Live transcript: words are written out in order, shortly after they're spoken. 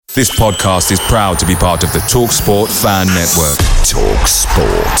This podcast is proud to be part of the TalkSport Fan Network.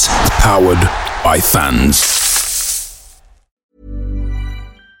 TalkSport. Powered by fans.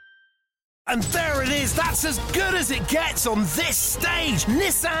 And there it is, that's as good as it gets on this stage.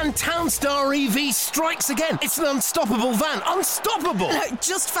 Nissan Townstar EV strikes again. It's an unstoppable van, unstoppable.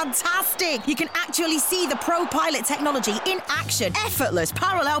 Just fantastic. You can actually see the Pro Pilot technology in action. Effortless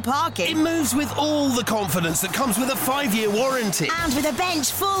parallel parking. It moves with all the confidence that comes with a 5-year warranty. And with a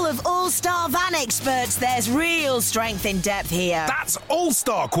bench full of all-star van experts, there's real strength in depth here. That's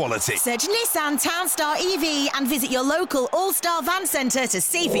all-star quality. Search Nissan Townstar EV and visit your local all-star van centre to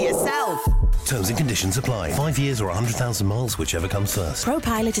see for yourself. Terms and conditions apply. 5 years or 100,000 miles, whichever comes first. Pro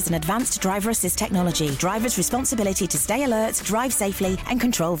Pilot is an advanced driver assist technology. Driver's responsibility to stay alert, drive safely, and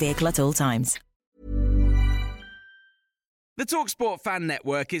control vehicle at all times. The TalkSport Fan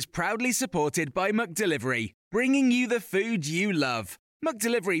Network is proudly supported by McDelivery, bringing you the food you love.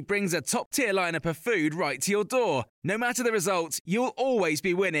 McDelivery brings a top-tier lineup of food right to your door. No matter the result, you'll always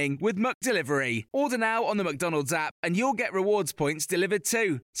be winning with McDelivery. Order now on the McDonald's app and you'll get rewards points delivered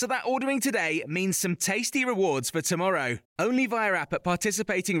too. So that ordering today means some tasty rewards for tomorrow. Only via app at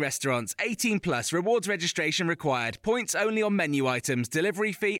participating restaurants. 18 plus. Rewards registration required. Points only on menu items.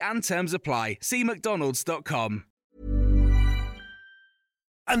 Delivery fee and terms apply. See mcdonalds.com.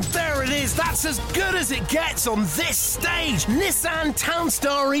 And there it is, that's as good as it gets on this stage. Nissan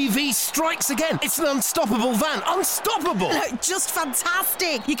Townstar EV strikes again. It's an unstoppable van, unstoppable. Just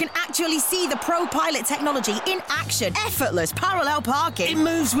fantastic. You can actually see the Pro Pilot technology in action. Effortless parallel parking. It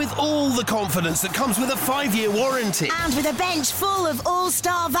moves with all the confidence that comes with a 5-year warranty. And with a bench full of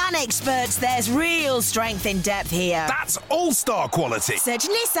all-star van experts, there's real strength in depth here. That's all-star quality. Search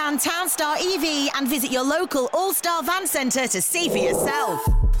Nissan Townstar EV and visit your local all-star van centre to see for yourself.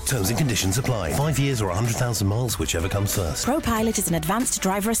 Terms and conditions apply. 5 years or 100,000 miles, whichever comes first. Pro Pilot is an advanced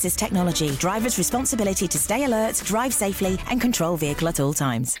driver assist technology. Driver's responsibility to stay alert, drive safely, and control vehicle at all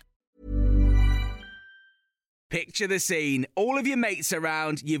times. Picture the scene. All of your mates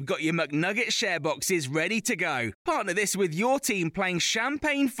around, you've got your McNugget share boxes ready to go. Partner this with your team playing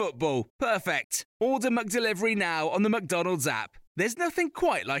champagne football. Perfect. Order McDelivery now on the McDonald's app. There's nothing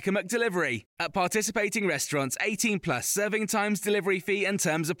quite like a McDelivery. At participating restaurants, 18 plus, serving times, delivery fee and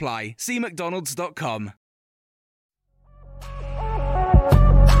terms apply. See mcdonalds.com.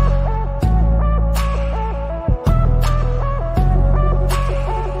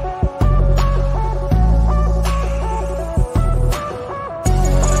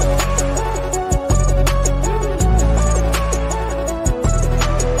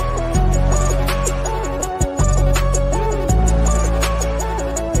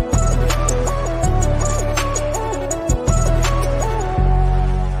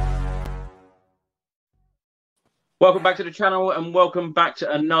 Welcome back to the channel and welcome back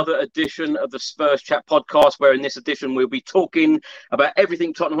to another edition of the Spurs Chat podcast, where in this edition we'll be talking about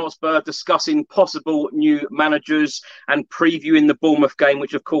everything Tottenham Hotspur, discussing possible new managers and previewing the Bournemouth game,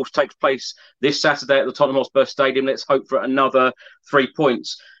 which of course takes place this Saturday at the Tottenham Hotspur Stadium. Let's hope for another 3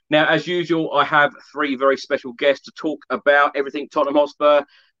 points. Now, as usual, I have three very special guests to talk about everything Tottenham Hotspur.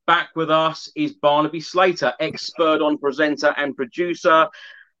 Back with us is Barnaby Slater, ex-Spurs presenter and producer,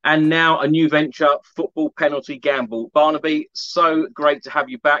 and now a new venture, Football Penalty Gamble. Barnaby, so great to have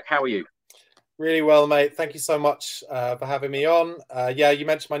you back. How are you? Really well, mate. Thank you so much for having me on. You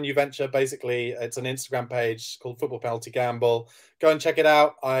mentioned my new venture. Basically, it's an Instagram page called Football Penalty Gamble. Go and check it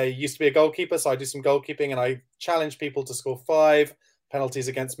out. I used to be a goalkeeper, so I do some goalkeeping, and I challenge people to score 5 penalties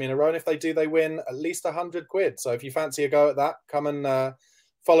against me in a row. And if they do, they win at least £100. So if you fancy a go at that, come and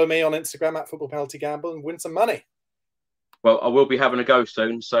follow me on Instagram at Football Penalty Gamble and win some money. Well, I will be having a go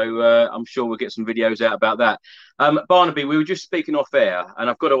soon, so I'm sure we'll get some videos out about that. Barnaby, we were just speaking off air, and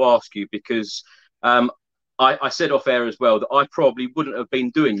I've got to ask you because I said off air as well that I probably wouldn't have been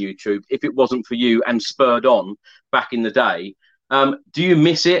doing YouTube if it wasn't for you and Spurred On back in the day. Do you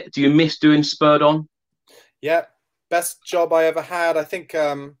miss it? Do you miss doing Spurred On? Yeah, best job I ever had. I think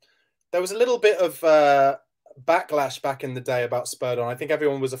there was a little bit of backlash back in the day about Spurred On. I think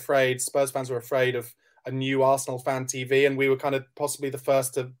everyone was afraid, Spurs fans were afraid of a new Arsenal fan TV, and we were kind of possibly the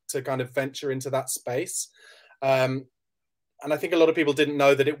first to kind of venture into that space. And I think a lot of people didn't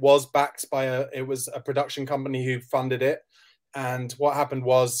know that it was backed by it was a production company who funded it. And what happened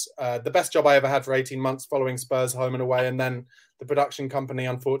was the best job I ever had for 18 months following Spurs home and away. And then the production company,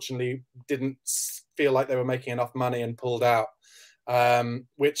 unfortunately, didn't feel like they were making enough money and pulled out.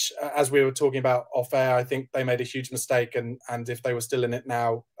 Which, as we were talking about off air, I think they made a huge mistake. And if they were still in it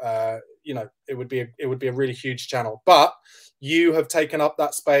now, it would be a really huge channel. But you have taken up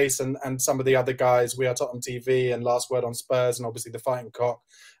that space, and some of the other guys, We Are Tottenham TV and Last Word on Spurs, and obviously the Fighting Cock,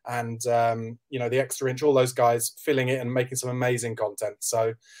 and the Extra Inch, all those guys filling it and making some amazing content.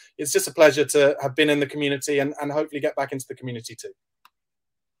 So it's just a pleasure to have been in the community and hopefully get back into the community too.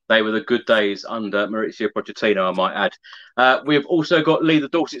 They were the good days under Mauricio Pochettino, I might add. We've also got Lee the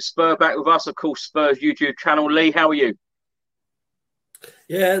Dorset Spur back with us, of course, Spurs YouTube channel. Lee, how are you?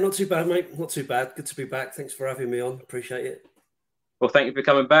 Yeah, not too bad, mate. Not too bad. Good to be back. Thanks for having me on. Appreciate it. Well, thank you for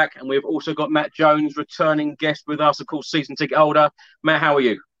coming back. And we've also got Matt Jones, returning guest with us, of course, season ticket holder. Matt, how are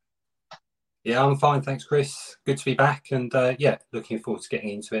you? Yeah, I'm fine. Thanks, Chris. Good to be back. And looking forward to getting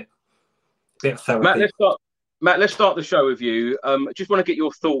into it. Bit of therapy. Matt, let's start the show with you. Just want to get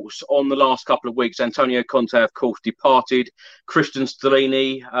your thoughts on the last couple of weeks. Antonio Conte, of course, departed. Christian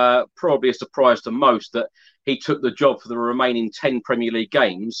Stellini, probably a surprise to most that he took the job for the remaining 10 Premier League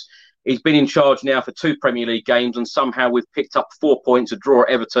games. He's been in charge now for 2 Premier League games, and somehow we've picked up 4 points, a draw at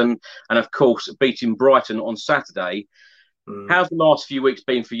Everton, and of course beating Brighton on Saturday. How's the last few weeks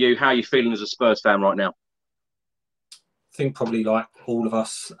been for you? How are you feeling as a Spurs fan right now? I think probably like all of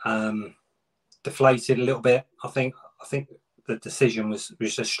us, deflated a little bit. I think the decision was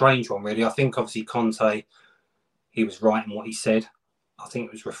a strange one, really. I think obviously Conte, he was right in what he said. I think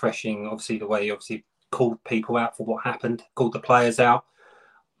it was refreshing, obviously, the way he obviously called people out for what happened, called the players out.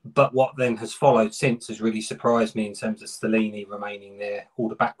 But what then has followed since has really surprised me in terms of Stellini remaining there, all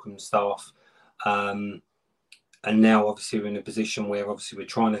the backroom staff. And now obviously we're in a position where obviously we're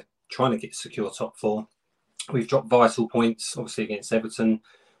trying to get secure top 4. We've dropped vital points, obviously, against Everton.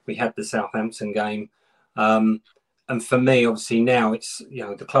 We had the Southampton game. And for me, obviously now it's,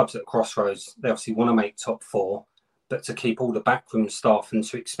 the clubs at crossroads, they obviously want to make top 4, but to keep all the backroom staff and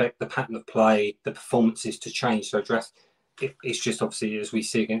to expect the pattern of play, the performances to change, to address, it's just obviously, as we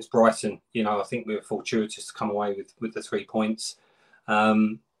see against Brighton, I think we were fortuitous to come away with the 3 points.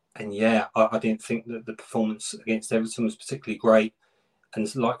 I didn't think that the performance against Everton was particularly great,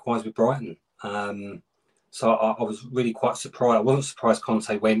 and likewise with Brighton. So I was really quite surprised. I wasn't surprised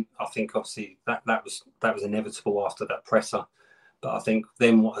Conte went. I think obviously that was inevitable after that presser. But I think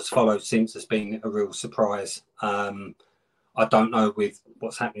then what has followed since has been a real surprise. I don't know with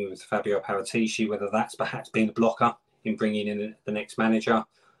what's happening with Fabio Paratici, whether that's perhaps been a blocker in bringing in the next manager.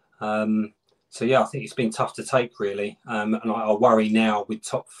 I think it's been tough to take, really. And I worry now with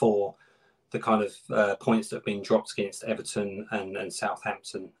top 4, the kind of points that have been dropped against Everton and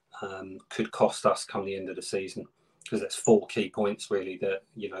Southampton could cost us come the end of the season, because that's 4 key points, really, that,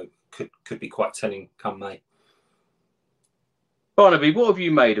 could be quite telling come May. Barnaby, what have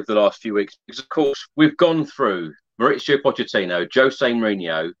you made of the last few weeks? Because, of course, we've gone through Mauricio Pochettino, Jose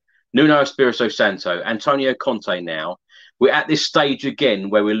Mourinho, Nuno Espirito Santo, Antonio Conte now. We're at this stage again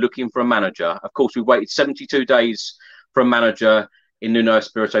where we're looking for a manager. Of course, we waited 72 days for a manager in Nuno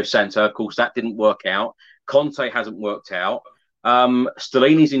Espirito Santo. Of course, that didn't work out. Conte hasn't worked out.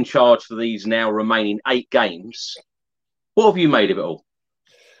 Stellini's in charge for these now remaining 8 games. What have you made of it all?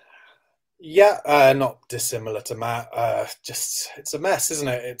 Yeah, not dissimilar to Matt. It's a mess, isn't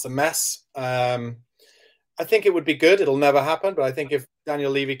it? It's a mess. I think it would be good. It'll never happen. But I think if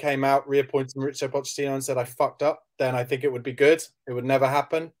Daniel Levy came out, reappointed Mauricio Pochettino and said, I fucked up, then I think it would be good. It would never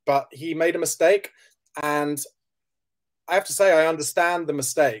happen. But he made a mistake. And I have to say, I understand the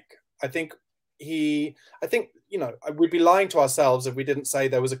mistake. I think we'd be lying to ourselves if we didn't say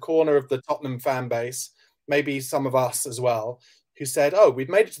there was a corner of the Tottenham fan base, maybe some of us as well, who said, we've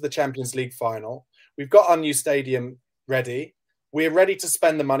made it to the Champions League final. We've got our new stadium ready. We're ready to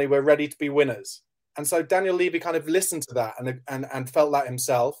spend the money. We're ready to be winners. And so Daniel Levy kind of listened to that and felt that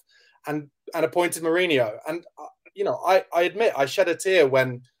himself and appointed Mourinho. And, I admit I shed a tear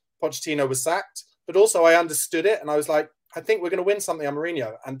when Pochettino was sacked, but also I understood it. And I was like, I think we're going to win something on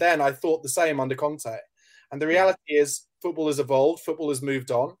Mourinho. And then I thought the same under Conte. And the reality is football has evolved. Football has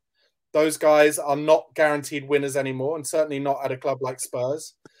moved on. Those guys are not guaranteed winners anymore, and certainly not at a club like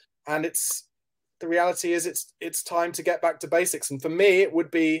Spurs. And the reality is it's time to get back to basics. And for me, it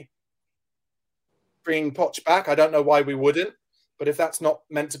would be bringing Poch back. I don't know why we wouldn't, but if that's not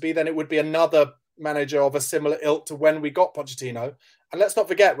meant to be, then it would be another manager of a similar ilk to when we got Pochettino. And let's not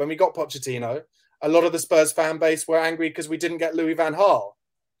forget, when we got Pochettino, a lot of the Spurs fan base were angry because we didn't get Louis van Gaal,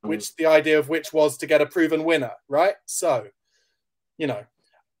 which the idea of which was to get a proven winner, right? So,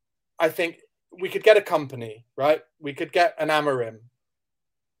 I think we could get a Kompany, right? We could get an Amorim.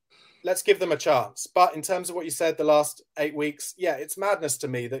 Let's give them a chance. But in terms of what you said the last 8 weeks, yeah, it's madness to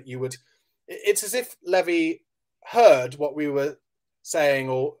me that you would... It's as if Levy heard what we were saying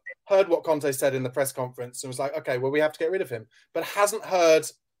or heard what Conte said in the press conference and was like, okay, well, we have to get rid of him, but hasn't heard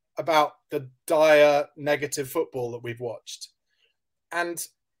about the dire negative football that we've watched. And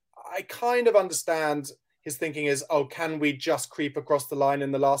I kind of understand his thinking is, oh, can we just creep across the line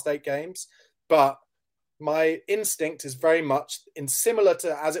in the last 8 games? But my instinct is very much in similar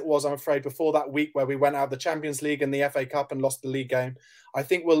to as it was, I'm afraid, before that week where we went out of the Champions League and the FA Cup and lost the league game. I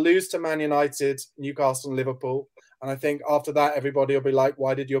think we'll lose to Man United, Newcastle and Liverpool. And I think after that, everybody will be like,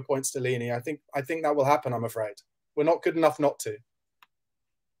 why did you appoint Stellini? I think that will happen, I'm afraid. We're not good enough not to.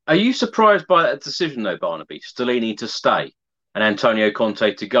 Are you surprised by that decision, though, Barnaby? Stellini to stay and Antonio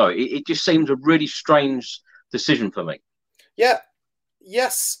Conte to go? It just seems a really strange decision for me. Yeah.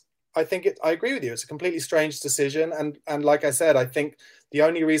 Yes. I agree with you. It's a completely strange decision. And like I said, I think the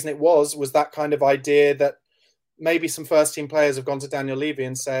only reason it was that kind of idea that maybe some first team players have gone to Daniel Levy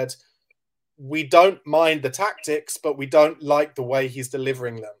and said, we don't mind the tactics, but we don't like the way he's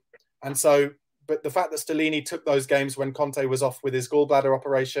delivering them. And so, but the fact that Stellini took those games when Conte was off with his gallbladder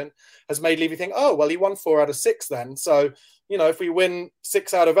operation has made Levy think, oh, well, he won 4 out of 6 then. So, if we win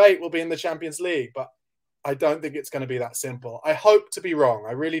 6 out of 8, we'll be in the Champions League. But I don't think it's going to be that simple. I hope to be wrong.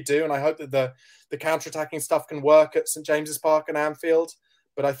 I really do. And I hope that the counter-attacking stuff can work at St. James's Park and Anfield.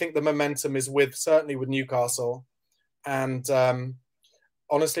 But I think the momentum is certainly with Newcastle. And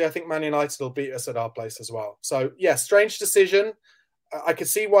honestly, I think Man United will beat us at our place as well. So, yeah, strange decision. I could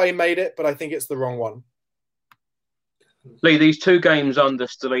see why he made it, but I think it's the wrong one. Lee, these 2 games under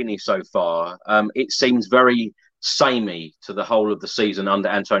Stellini so far, it seems very samey to the whole of the season under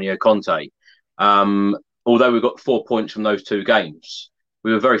Antonio Conte. Although we got 4 points from those 2 games,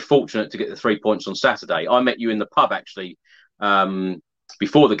 we were very fortunate to get the 3 points on Saturday. I met you in the pub, actually,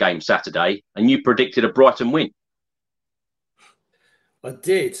 before the game Saturday, and you predicted a Brighton win. I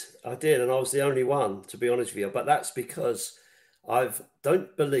did, and I was the only one, to be honest with you. But that's because I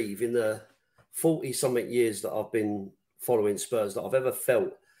don't believe in the 40-something years that I've been following Spurs that I've ever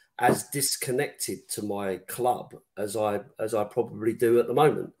felt as disconnected to my club as I probably do at the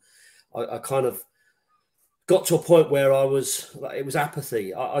moment. I kind of got to a point where it was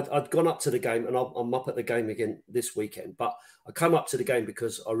apathy. I'd gone up to the game, and I'm up at the game again this weekend. But I come up to the game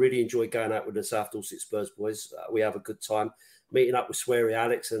because I really enjoy going out with the South Dorset Spurs boys. We have a good time. Meeting up with Sweary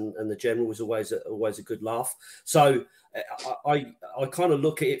Alex and the General was always a good laugh. So I kind of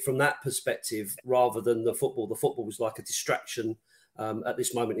look at it from that perspective rather than the football. The football was like a distraction at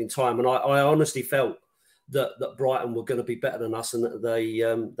this moment in time. And I honestly felt that Brighton were going to be better than us and that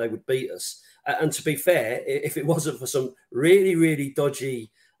they would beat us. And to be fair, if it wasn't for some really, really dodgy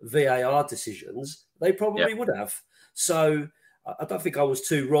VAR decisions, they probably would have. So I don't think I was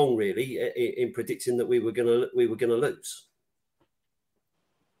too wrong, really, in predicting that we were going to lose.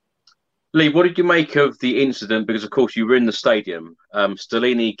 Lee, what did you make of the incident? Because, of course, you were in the stadium.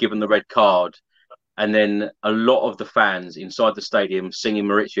 Stellini given the red card, and then a lot of the fans inside the stadium singing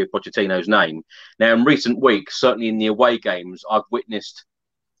Mauricio Pochettino's name. Now, in recent weeks, certainly in the away games, I've witnessed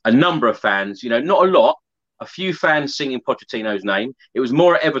a number of fans, not a lot, a few fans singing Pochettino's name. It was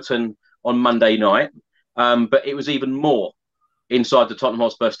more at Everton on Monday night, but it was even more inside the Tottenham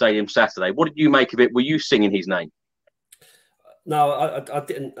Hotspur Stadium Saturday. What did you make of it? Were you singing his name? No, I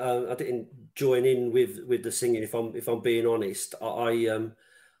didn't. I didn't join in with the singing. If I'm being honest, I'm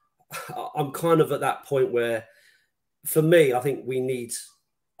kind of at that point where, for me, I think we need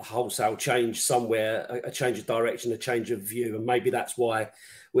a wholesale change somewhere, a change of direction, a change of view, and maybe that's why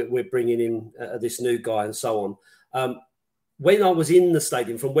we're bringing in this new guy and so on. When I was in the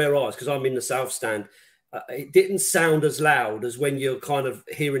stadium, from where I was, because I'm in the South Stand, it didn't sound as loud as when you're kind of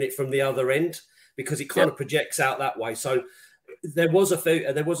hearing it from the other end, because it kind of projects out that way. So there was a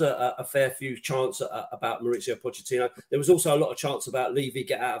fair few chants about Mauricio Pochettino. There was also a lot of chants about Levy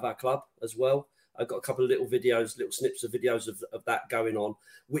get out of our club as well. I've got a couple of little snips of videos of that going on,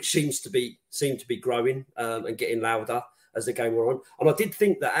 which seemed to be growing and getting louder as the game went on. And I did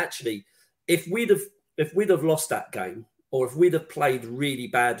think that actually, if we'd have lost that game, or if we'd have played really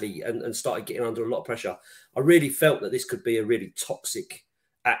badly and started getting under a lot of pressure, I really felt that this could be a really toxic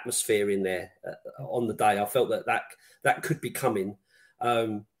atmosphere in there on the day. I felt that could be coming.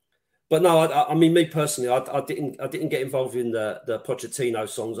 But no, I mean, me personally, I didn't get involved in the Pochettino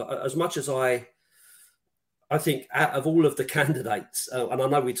songs as much as I think out of all of the candidates, and I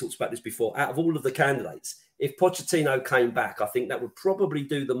know we talked about this before, out of all of the candidates, if Pochettino came back, I think that would probably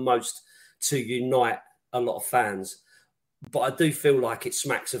do the most to unite a lot of fans. But I do feel like it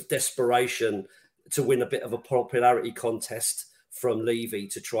smacks of desperation to win a bit of a popularity contest from Levy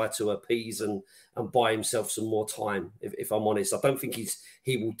to try to appease and buy himself some more time, if I'm honest. I don't think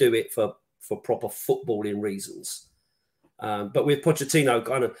he will do it for proper footballing reasons. But with Pochettino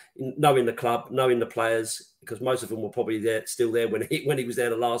kind of knowing the club, knowing the players, because most of them were probably still there when he was there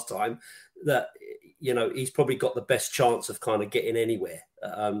the last time, that he's probably got the best chance of kind of getting anywhere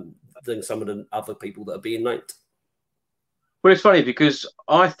than some of the other people that are being named. Well, it's funny because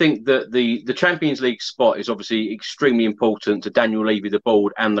I think that the Champions League spot is obviously extremely important to Daniel Levy, the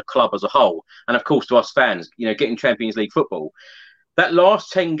board, and the club as a whole, and of course to us fans. Getting Champions League football. That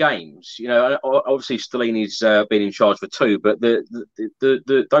last 10 games, obviously Stellini's been in charge for 2, but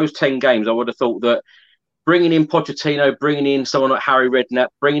those 10 games, I would have thought that bringing in Pochettino, bringing in someone like Harry Redknapp,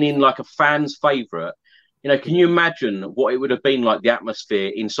 bringing in like a fan's favourite, can you imagine what it would have been like, the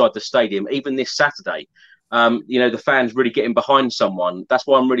atmosphere inside the stadium, even this Saturday? The fans really getting behind someone. That's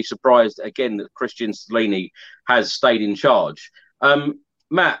why I'm really surprised, again, that Christian Stellini has stayed in charge.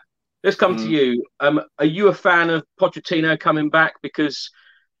 Matt, let's come to you. Are you a fan of Pochettino coming back? Because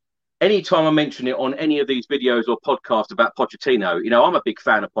anytime I mention it on any of these videos or podcasts about Pochettino, I'm a big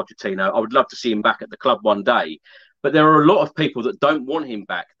fan of Pochettino. I would love to see him back at the club one day. But there are a lot of people that don't want him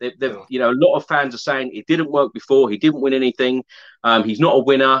back. A lot of fans are saying it didn't work before. He didn't win anything. He's not a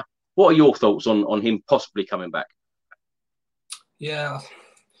winner. What are your thoughts on him possibly coming back? Yeah,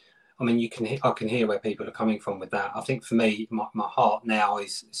 I mean, I can hear where people are coming from with that. I think for me, my heart now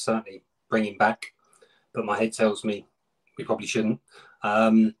is certainly bringing back, but my head tells me we probably shouldn't.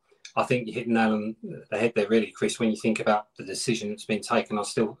 I think you hit the nail on the head there, really, Chris. When you think about the decision that's been taken, I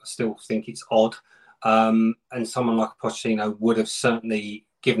still think it's odd. And someone like Pochettino would have certainly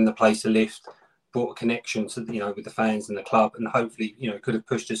given the place a lift, brought a connection to with the fans and the club, and hopefully could have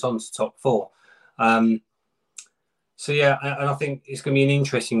pushed us on to top 4. So yeah, and I think it's going to be an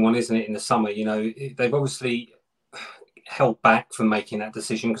interesting one, isn't it? In the summer, they've obviously held back from making that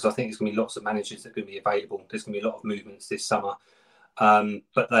decision because I think there's going to be lots of managers that are going to be available. There's going to be a lot of movements this summer,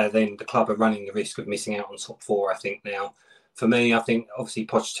 but the club are running the risk of missing out on top 4. I think now, for me, I think obviously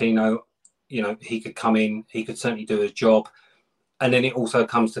Pochettino, he could come in, he could certainly do a job. And then it also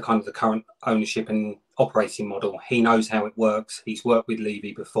comes to kind of the current ownership and operating model. He knows how it works. He's worked with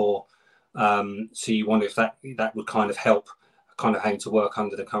Levy before. So you wonder if that would kind of help kind of having to work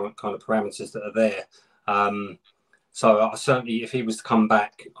under the current kind of parameters that are there. So I certainly, if he was to come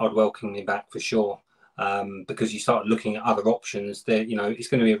back, I'd welcome him back for sure. Because you start looking at other options there, it's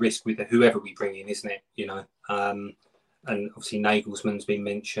going to be a risk with whoever we bring in, isn't it? And obviously Nagelsmann's been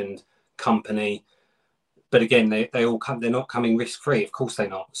mentioned, Kompany. But again, they all come. They're not coming risk-free. Of course, they're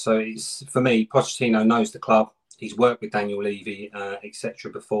not. So it's, for me, Pochettino knows the club. He's worked with Daniel Levy,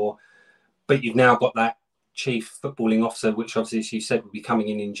 etc. before. But you've now got that chief footballing officer, which obviously, as you said, will be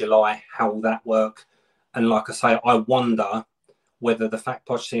coming in July. How will that work? And like I say, I wonder whether the fact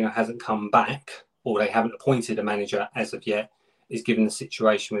Pochettino hasn't come back or they haven't appointed a manager as of yet is given the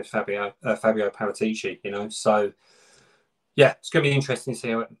situation with Fabio Paratici. So. Yeah, it's going to be interesting to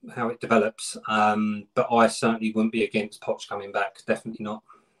see how it develops. But I certainly wouldn't be against Poch coming back. Definitely not.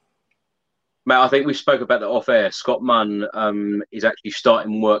 Matt, I think we spoke about that off air. Scott Munn is actually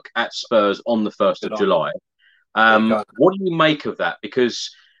starting work at Spurs on the 1st of July. What do you make of that? Because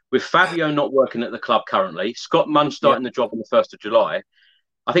with Fabio not working at the club currently, Scott Munn starting the job on the 1st of July,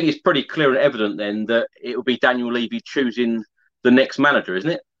 I think it's pretty clear and evident then that it will be Daniel Levy choosing the next manager,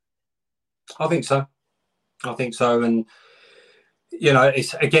 isn't it? I think so. And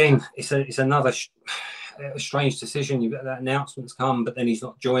it's another strange decision. You've got that announcement's come, but then he's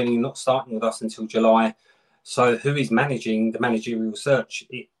not starting with us until July. So who is managing the managerial search?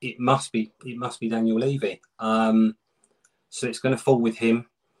 It must be Daniel Levy. So it's going to fall with him,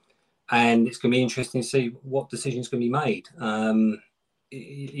 and it's going to be interesting to see what decisions going to be made.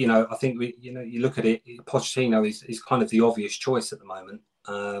 I think you look at it. Pochettino is kind of the obvious choice at the moment.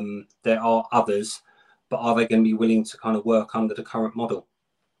 There are others. But are they going to be willing to kind of work under the current model?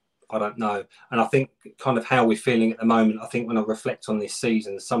 I don't know. And I think kind of how we're feeling at the moment, I think when I reflect on this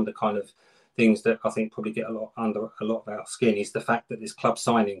season, some of the kind of things that I think probably get under a lot of our skin is the fact that there's club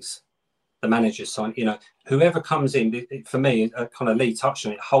signings, the managers sign, whoever comes in, for me, kind of Lee touched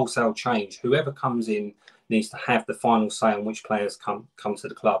on it, wholesale change. Whoever comes in needs to have the final say on which players come to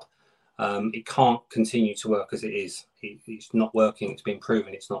the club. It can't continue to work as it is. It's not working. It's been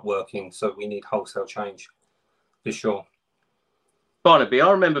proven it's not working. So we need wholesale change for sure. Barnaby,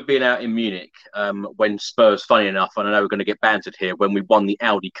 I remember being out in Munich when Spurs, funny enough, and I know we're going to get bantered here, when we won the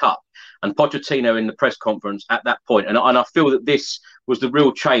Audi Cup, and Pochettino in the press conference at that point, and I feel that this was the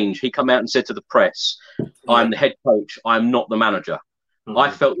real change. He came out and said to the press, I'm the head coach, I'm not the manager. Mm-hmm. I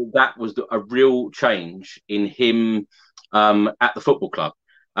felt that was a real change in him at the football club.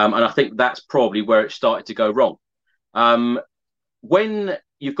 And I think that's probably where it started to go wrong. When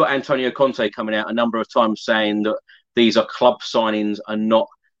you've got Antonio Conte coming out a number of times saying that these are club signings and not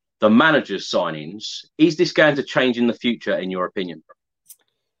the manager's signings. Is this going to change in the future, in your opinion?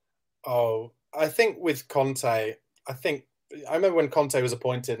 Oh, I think with Conte, I remember when Conte was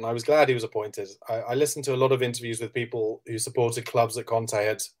appointed, and I was glad he was appointed. I listened to a lot of interviews with people who supported clubs that Conte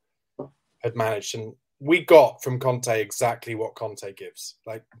had managed, and we got from Conte exactly what Conte gives.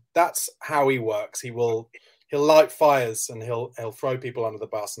 Like, that's how he works. He'll light fires and he'll throw people under the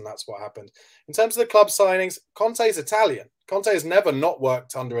bus, and that's what happened. In terms of the club signings, Conte's Italian. Conte has never not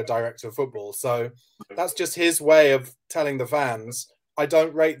worked under a director of football, so that's just his way of telling the fans, I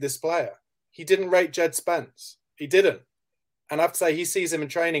don't rate this player. He didn't rate Jed Spence. He didn't. And I have to say, he sees him in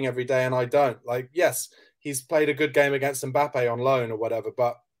training every day, and I don't. Like, yes, he's played a good game against Mbappe on loan or whatever,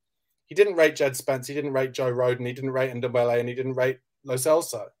 but he didn't rate Jed Spence. He didn't rate Joe Rodon. He didn't rate Ndombele, and he didn't rate Lo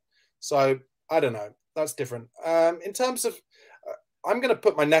Celso. So I don't know. That's different. In terms of, I'm going to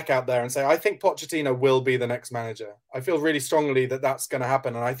put my neck out there and say, I think Pochettino will be the next manager. I feel really strongly that that's going to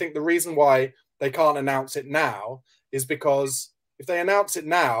happen. And I think the reason why they can't announce it now is because if they announce it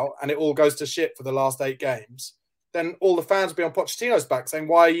now and it all goes to shit for the last 8 games, then all the fans will be on Pochettino's back saying,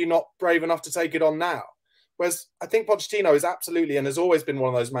 why are you not brave enough to take it on now? Whereas I think Pochettino is absolutely, and has always been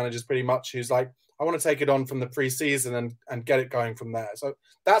one of those managers pretty much who's like, I want to take it on from the pre-season and get it going from there. So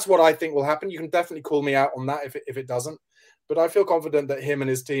that's what I think will happen. You can definitely call me out on that if it doesn't. But I feel confident that him and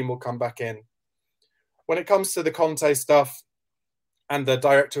his team will come back in. When it comes to the Conte stuff and the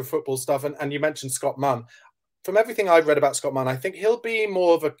director of football stuff, and you mentioned Scott Munn, from everything I've read about Scott Munn, I think he'll be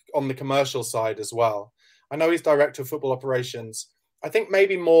more of on the commercial side as well. I know he's director of football operations. I think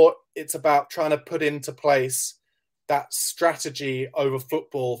maybe more it's about trying to put into place that strategy over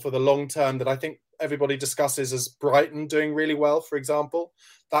football for the long term that I think everybody discusses as Brighton doing really well, for example.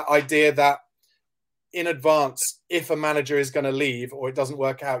 That idea that in advance, if a manager is going to leave or it doesn't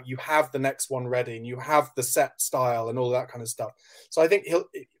work out, you have the next one ready and you have the set style and all that kind of stuff. So I think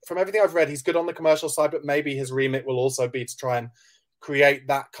from everything I've read, he's good on the commercial side, but maybe his remit will also be to try and create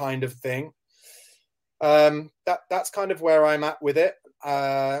that kind of thing. That's kind of where I'm at with it.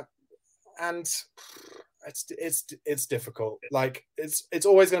 And it's difficult. Like it's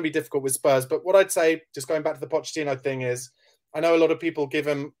always going to be difficult with Spurs. But what I'd say, just going back to the Pochettino thing, is I know a lot of people give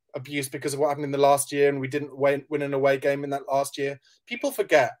him abuse because of what happened in the last year, and we didn't win an away game in that last year. People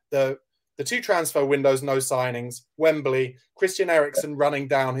forget the 2 transfer windows, no signings, Wembley, Christian Eriksen running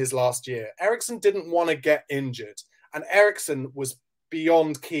down his last year. Eriksen didn't want to get injured, and Eriksen was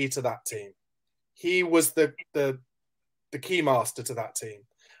beyond key to that team. He was the key master to that team,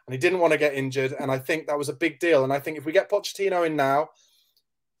 and he didn't want to get injured. And I think that was a big deal. And I think if we get Pochettino in now,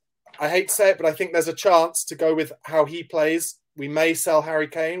 I hate to say it, but I think there's a chance to go with how he plays. We may sell Harry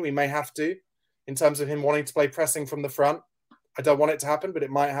Kane. We may have to, in terms of him wanting to play pressing from the front. I don't want it to happen, but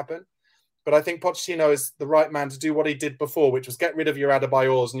it might happen. But I think Pochettino is the right man to do what he did before, which was get rid of your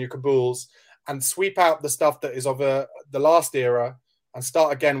Adebayors and your Kabuls and sweep out the stuff that is of the last era and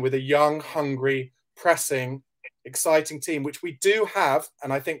start again with a young, hungry, pressing, exciting team, which we do have.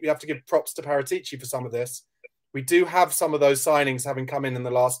 And I think we have to give props to Paratici for some of this. We do have some of those signings having come in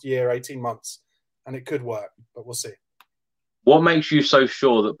the last year, 18 months, and it could work, but we'll see. What makes you so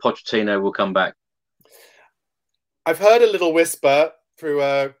sure that Pochettino will come back? I've heard a little whisper through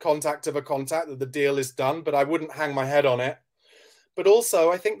a contact of a contact that the deal is done, but I wouldn't hang my head on it. But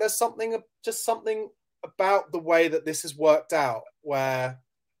also, I think there's something about the way that this has worked out where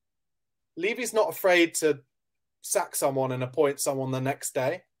Levy's not afraid to sack someone and appoint someone the next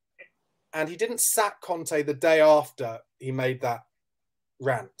day. And he didn't sack Conte the day after he made that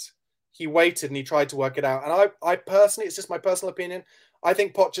rant. He waited and he tried to work it out. And I personally, it's just my personal opinion, I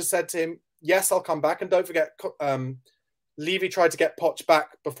think Poch has said to him, yes, I'll come back. And don't forget, Levy tried to get Poch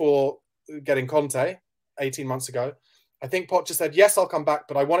back before getting Conte 18 months ago. I think Poch has said, yes, I'll come back,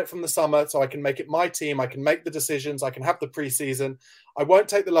 but I want it from the summer so I can make it my team. I can make the decisions. I can have the preseason. I won't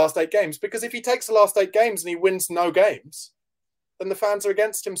take the last 8 games, because if he takes the last 8 games and he wins no games, then the fans are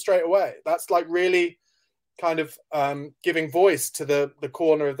against him straight away. That's like really kind of giving voice to the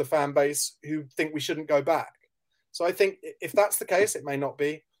corner of the fan base who think we shouldn't go back. So I think if that's the case, it may not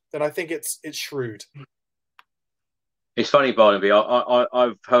be, then I think it's shrewd. It's funny, Barnaby,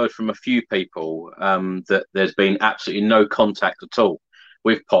 I've heard from a few people that there's been absolutely no contact at all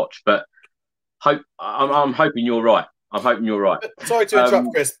with Poch, but I'm hoping you're right. I'm hoping you're right. Sorry to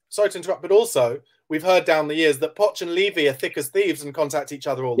interrupt, Chris. Sorry to interrupt, but also we've heard down the years that Poch and Levy are thick as thieves and contact each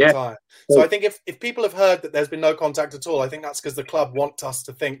other all the time. So I think if people have heard that there's been no contact at all, I think that's because the club want us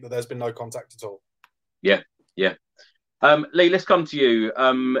to think that there's been no contact at all. Yeah. Lee, let's come to you.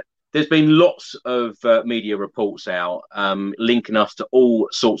 there's been lots of media reports out linking us to all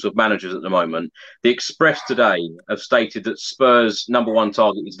sorts of managers at the moment. The Express today have stated that Spurs' number one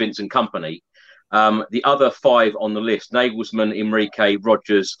target is Vincent Kompany. The other five on the list, Nagelsmann, Enrique,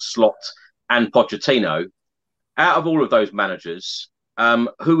 Rodgers, Slot and Pochettino. Out of all of those managers,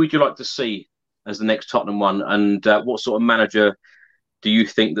 who would you like to see as the next Tottenham one? And what sort of manager do you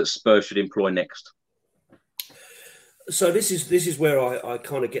think that Spurs should employ next? So this is where I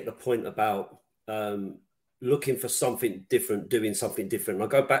kind of get the point about looking for something different, doing something different. I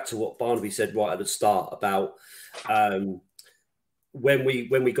go back to what Barnaby said right at the start about when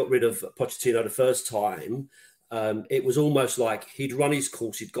we got rid of Pochettino the first time. It was almost like he'd run his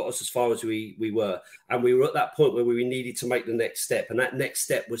course, he'd got us as far as we were, and we were at that point where we needed to make the next step, and that next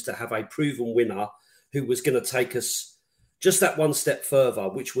step was to have a proven winner who was going to take us just that one step further,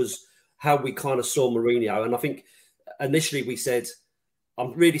 which was how we kind of saw Mourinho. And I think initially we said,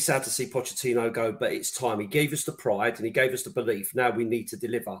 I'm really sad to see Pochettino go, but it's time. He gave us the pride and he gave us the belief. Now we need to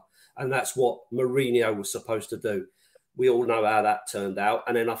deliver. And that's what Mourinho was supposed to do. We all know how that turned out.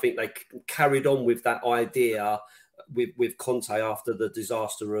 And then I think they carried on with that idea with Conte after the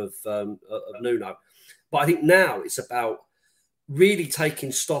disaster of Nuno. But I think now it's about really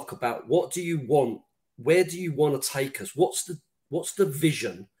taking stock about what do you want? Where do you want to take us? What's the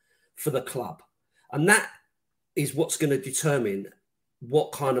vision for the club? And that is what's going to determine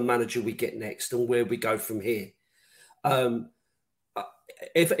what kind of manager we get next and where we go from here.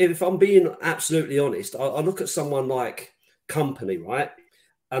 If I'm being absolutely honest, I look at someone like Kompany, right?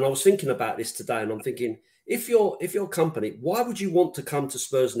 And I was thinking about this today, and I'm thinking, if you're Kompany, why would you want to come to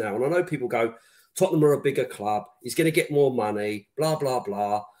Spurs now? And I know people go, Tottenham are a bigger club, he's going to get more money, blah blah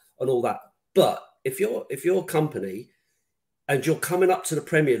blah, and all that. But if you're Kompany and you're coming up to the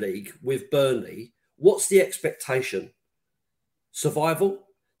Premier League with Burnley, what's the expectation? Survival?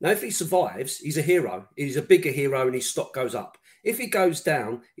 Now, if he survives, he's a hero. He's a bigger hero and his stock goes up. If he goes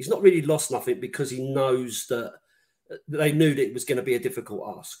down, he's not really lost nothing because he knows that they knew that it was going to be a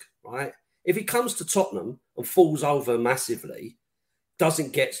difficult ask, right? If he comes to Tottenham and falls over massively,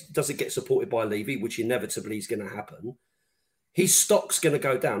 doesn't get supported by Levy, which inevitably is going to happen, his stock's going to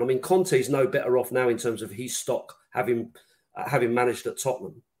go down. I mean, Conte's no better off now in terms of his stock having managed at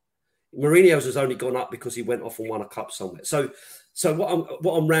Tottenham. Mourinho's has only gone up because he went off and won a cup somewhere. So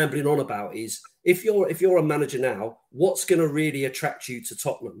what I'm rambling on about is if you're a manager now, what's going to really attract you to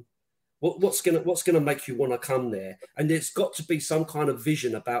Tottenham? What's going to make you want to come there? And there's got to be some kind of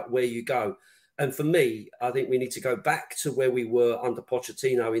vision about where you go. And for me, I think we need to go back to where we were under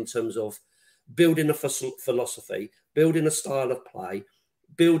Pochettino in terms of building a philosophy, building a style of play,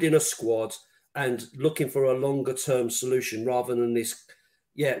 building a squad, and looking for a longer term solution rather than this.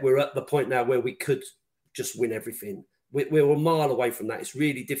 Yeah, we're at the point now where we could just win everything. We're a mile away from that. It's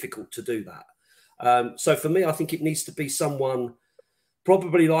really difficult to do that. So for me, I think it needs to be someone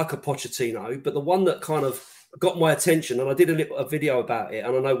probably like a Pochettino, but the one that kind of got my attention, and I did a video about it,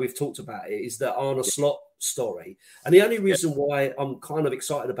 and I know we've talked about it, is the Arne Slot story. And the only reason why I'm kind of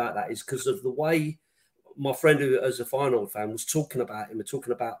excited about that is because of the way my friend who is a Feyenoord fan was talking about him and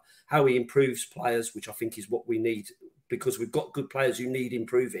talking about how he improves players, which I think is what we need because we've got good players who need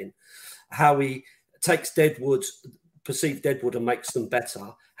improving, how he takes perceived Deadwood and makes them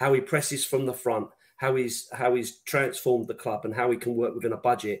better, how he presses from the front, how he's transformed the club and how he can work within a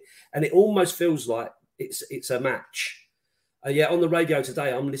budget. And it almost feels like it's a match. Yeah, on the radio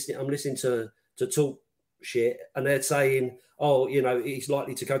today, I'm listening to talk shit and they're saying, oh, you know, he's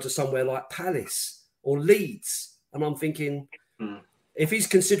likely to go to somewhere like Palace or Leeds. And I'm thinking, if he's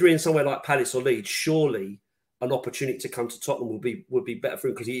considering somewhere like Palace or Leeds, surely an opportunity to come to Tottenham would be better for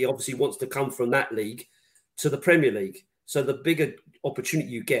him because he obviously wants to come from that league to the Premier League. So the bigger opportunity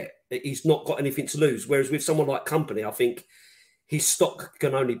you get, he's not got anything to lose. Whereas with someone like Kompany, I think his stock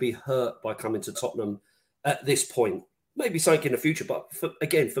can only be hurt by coming to Tottenham at this point. Maybe something in the future. But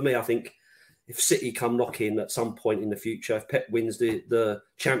for me, I think if City come knocking at some point in the future, if Pep wins the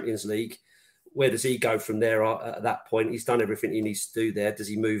Champions League, where does he go from there at that point? He's done everything he needs to do there. Does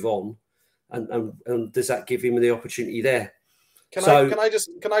he move on? And does that give him the opportunity there? Can I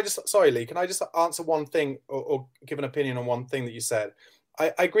just sorry, Lee, can I just answer one thing or give an opinion on one thing that you said?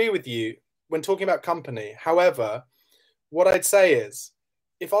 I agree with you when talking about Kompany. However, what I'd say is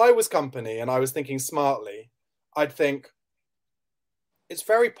if I was Kompany and I was thinking smartly, I'd think it's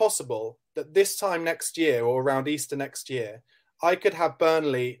very possible that this time next year or around Easter next year, I could have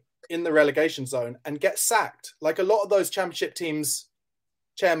Burnley in the relegation zone and get sacked like a lot of those championship teams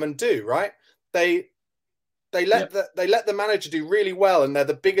chairmen do, right? They let the manager do really well, and they're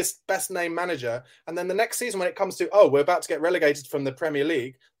the best name manager. And then the next season, when it comes to we're about to get relegated from the Premier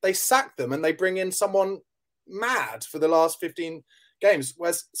League, they sack them and they bring in someone mad for the last 15 games.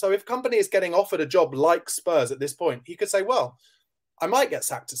 So if Kompany is getting offered a job like Spurs at this point, he could say, "Well, I might get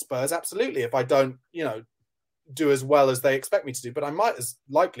sacked at Spurs, absolutely, if I don't, do as well as they expect me to do. But I might as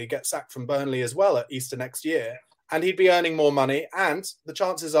likely get sacked from Burnley as well at Easter next year, and he'd be earning more money, and the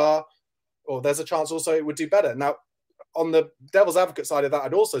chances are." Or there's a chance also it would do better. Now, on the devil's advocate side of that,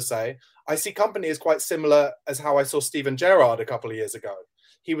 I'd also say I see Kompany as quite similar as how I saw Steven Gerrard a couple of years ago.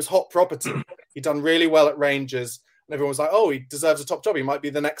 He was hot property. He'd done really well at Rangers, and everyone was like, "Oh, he deserves a top job. He might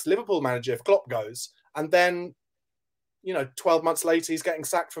be the next Liverpool manager if Klopp goes." And then, 12 months later, he's getting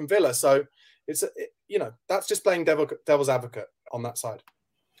sacked from Villa. So it's that's just playing devil's advocate on that side.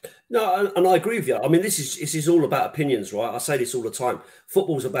 No, and I agree with you. I mean, this is all about opinions, right? I say this all the time.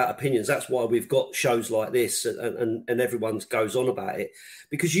 Football's about opinions. That's why we've got shows like this, and everyone goes on about it,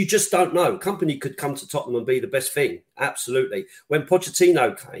 because you just don't know. Kompany could come to Tottenham and be the best thing. Absolutely. When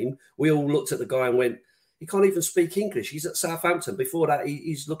Pochettino came, we all looked at the guy and went, he can't even speak English. He's at Southampton. Before that,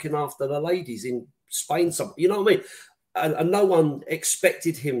 he's looking after the ladies in Spain. You know what I mean? And no one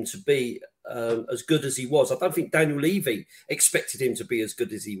expected him to be as good as he was. I don't think Daniel Levy expected him to be as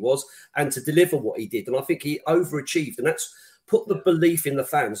good as he was and to deliver what he did. And I think he overachieved. And that's put the belief in the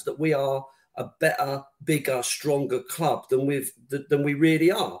fans that we are a better, bigger, stronger club than we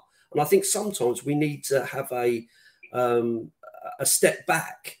really are. And I think sometimes we need to have a step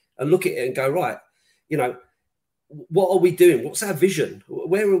back and look at it and go, right, what are we doing? What's our vision?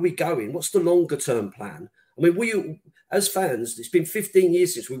 Where are we going? What's the longer term plan? I mean, as fans, it's been 15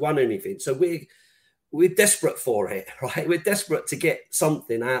 years since we won anything. So we're desperate for it, right? We're desperate to get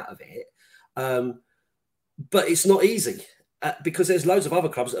something out of it. But it's not easy because there's loads of other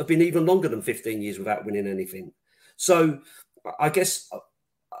clubs that have been even longer than 15 years without winning anything. So I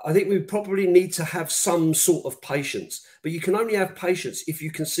think we probably need to have some sort of patience, but you can only have patience if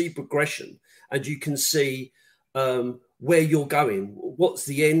you can see progression and you can see where you're going. What's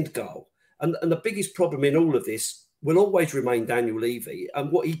the end goal? And the biggest problem in all of this will always remain Daniel Levy.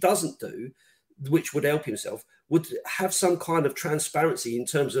 And what he doesn't do, which would help himself, would have some kind of transparency in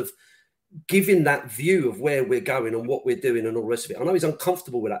terms of giving that view of where we're going and what we're doing and all the rest of it. I know he's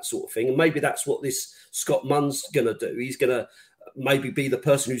uncomfortable with that sort of thing. And maybe that's what this Scott Munn's going to do. He's going to maybe be the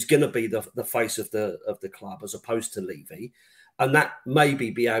person who's going to be the face of the club as opposed to Levy. And that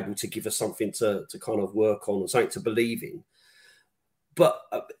maybe be able to give us something to kind of work on and something to believe in. But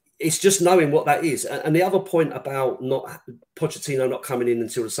it's just knowing what that is. And the other point about Pochettino not coming in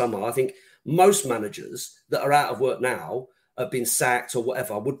until the summer, I think most managers that are out of work now have been sacked or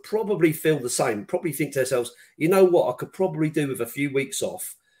whatever would probably feel the same, probably think to themselves, you know what, I could probably do with a few weeks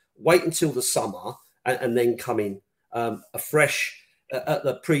off, wait until the summer and then come in afresh at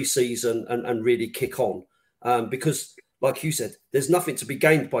the pre-season and really kick on. Because like you said, there's nothing to be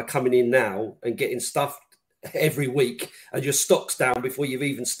gained by coming in now and getting stuffed every week and your stock's down before you've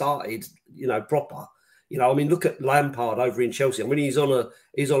even started, proper. I mean, look at Lampard over in Chelsea. I mean, he's on a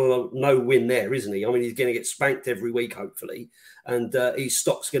no-win there, isn't he? I mean, he's going to get spanked every week, hopefully, and his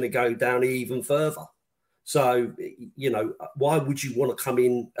stock's going to go down even further. So, why would you want to come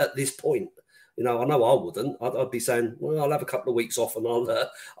in at this point? I know I wouldn't. I'd be saying, well, I'll have a couple of weeks off and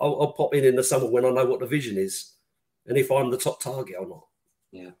I'll pop in the summer when I know what the vision is and if I'm the top target or not.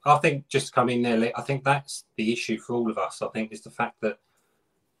 Yeah, I think just to come in there, I think that's the issue for all of us. I think is the fact that,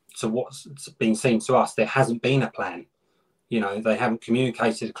 to what's been seen to us, there hasn't been a plan. They haven't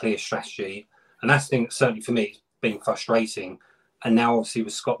communicated a clear strategy. And that's the thing, certainly for me, it's been frustrating. And now, obviously,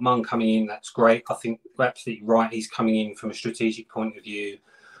 with Scott Munn coming in, that's great. I think we're absolutely right. He's coming in from a strategic point of view.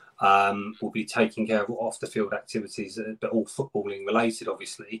 We'll be taking care of off-the-field activities, but all footballing related,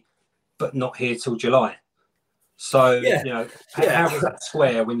 obviously, but not here till July. So, how does that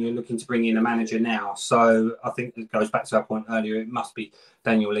square when you're looking to bring in a manager now? So I think it goes back to our point earlier. It must be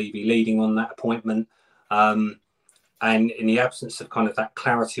Daniel Levy leading on that appointment. And in the absence of kind of that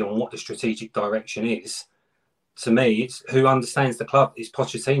clarity on what the strategic direction is, to me, it's who understands the club is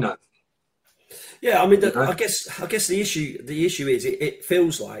Pochettino. Yeah, I mean, I guess the issue is it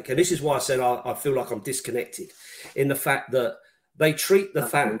feels like, and this is why I said I feel like I'm disconnected in the fact that they treat the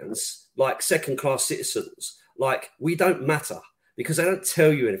fans like second-class citizens. Like, we don't matter because they don't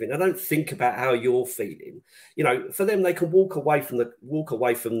tell you anything. They don't think about how you're feeling. For them, they can walk away from the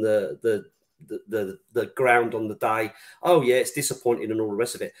ground on the day. Oh yeah, it's disappointing and all the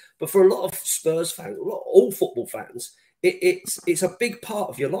rest of it. But for a lot of Spurs fans, all football fans, it's a big part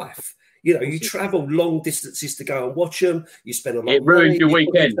of your life. You know, you travel long distances to go and watch them. You spend a lot of money. It ruins your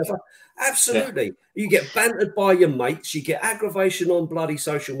weekend. Absolutely. Yeah. You get bantered by your mates. You get aggravation on bloody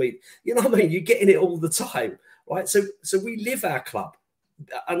social media. You know what I mean? You're getting it all the time, right? So we live our club.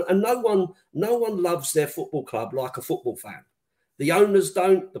 And no one loves their football club like a football fan. The owners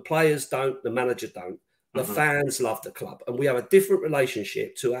don't, the players don't, the manager don't. The fans love the club. And we have a different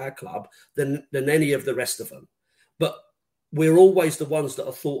relationship to our club than any of the rest of them. But we're always the ones that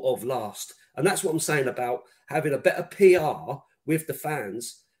are thought of last. And that's what I'm saying about having a better PR with the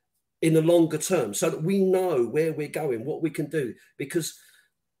fans in the longer term so that we know where we're going, what we can do. Because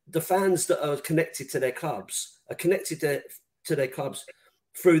the fans that are connected to their clubs are connected to their clubs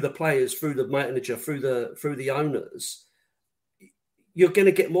through the players, through the manager, through the owners. You're going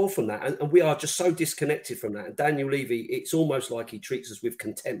to get more from that. And we are just so disconnected from that. And Daniel Levy, it's almost like he treats us with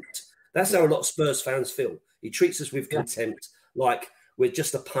contempt. That's how a lot of Spurs fans feel. He treats us with contempt, like we're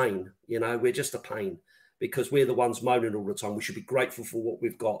just a pain, you know, we're just a pain because we're the ones moaning all the time. We should be grateful for what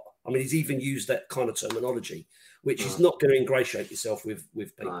we've got. I mean, he's even used that kind of terminology, which is not going to ingratiate yourself with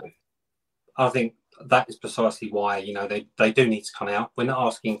people. I think that is precisely why, you know, they do need to come out. We're not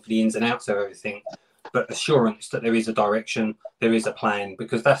asking for the ins and outs of everything, but assurance that there is a direction, there is a plan,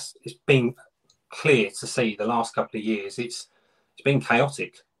 because it's been clear to see the last couple of years. It's been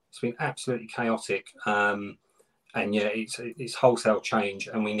chaotic. It's been absolutely chaotic. And yeah, it's wholesale change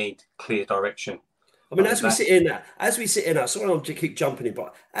and we need clear direction. I mean, as we sit in now, sorry I'll keep jumping in,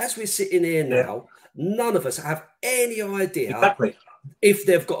 but as we're sitting here now, none of us have any idea if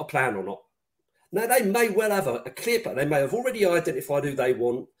they've got a plan or not. Now, they may well have a clear plan. They may have already identified who they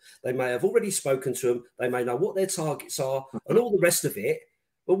want. They may have already spoken to them. They may know what their targets are and all the rest of it.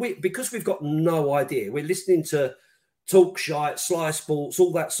 But because we've got no idea, we're listening to Talk Shite, Sly Sports,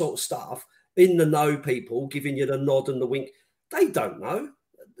 all that sort of stuff, in the know people, giving you the nod and the wink. They don't know.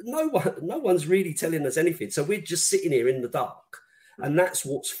 No one's really telling us anything. So we're just sitting here in the dark. And that's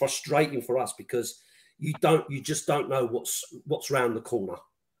what's frustrating for us because you just don't know what's around the corner.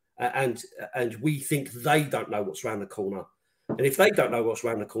 And we think they don't know what's around the corner. And if they don't know what's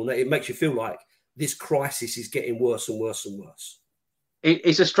around the corner, it makes you feel like this crisis is getting worse and worse and worse.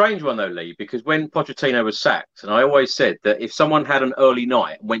 It's a strange one, though, Lee, because when Pochettino was sacked, and I always said that if someone had an early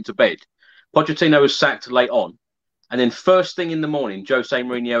night and went to bed, Pochettino was sacked late on, and then first thing in the morning, Jose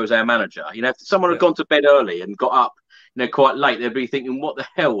Mourinho was our manager. You know, if someone had gone to bed early and got up, you know, quite late, they'd be thinking, what the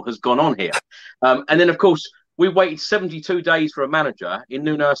hell has gone on here? And then, of course, we waited 72 days for a manager in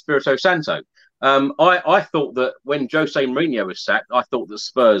Nuno Espirito Santo. I thought that when Jose Mourinho was sacked, I thought that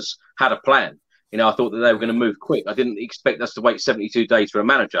Spurs had a plan. You know, I thought that they were going to move quick. I didn't expect us to wait 72 days for a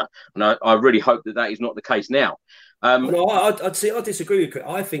manager. And I really hope that is not the case now. No, I disagree with you.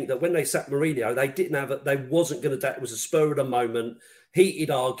 I think that when they sacked Mourinho, they wasn't going to, it was a spur of the moment,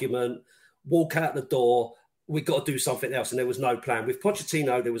 heated argument, walk out the door, we've got to do something else. And there was no plan. With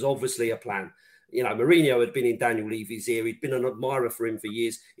Pochettino, there was obviously a plan. You know, Mourinho had been in Daniel Levy's ear. He'd been an admirer for him for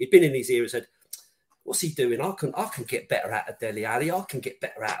years. He'd been in his ear and said, what's he doing? I can get better out of Dele Alli. I can get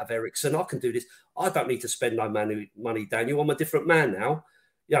better out of Ericsson. I can do this. I don't need to spend no money, Daniel. I'm a different man now.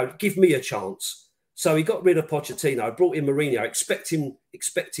 You know, give me a chance. So he got rid of Pochettino, brought in Mourinho,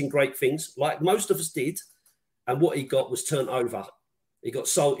 expecting great things, like most of us did. And what he got was turned over. He got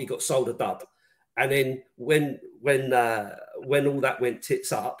sold a dud. And then when all that went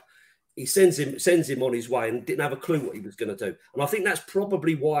tits up, he sends him on his way and didn't have a clue what he was going to do. And I think that's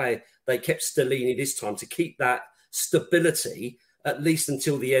probably why they kept Stellini this time, to keep that stability at least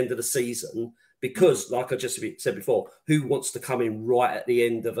until the end of the season. Because, like I just said before, who wants to come in right at the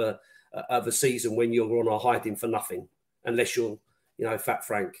end of a season when you're on a hiding for nothing? Unless you're, you know, Fat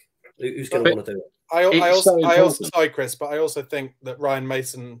Frank. Who's going to want to do it? I also, sorry, Chris, but I also think that Ryan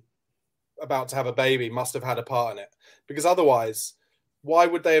Mason, about to have a baby, must have had a part in it. Because otherwise, why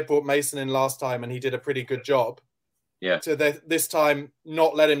would they have brought Mason in last time and he did a pretty good job? Yeah. To this time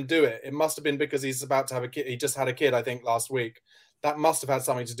not let him do it? It must have been because he's about to have a kid. He just had a kid, I think, last week. That must have had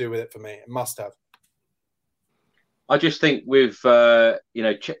something to do with it for me. It must have. I just think with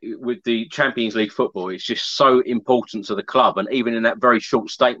with the Champions League football, it's just so important to the club. And even in that very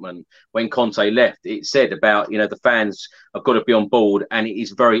short statement when Conte left, it said about, you know, the fans have got to be on board, and it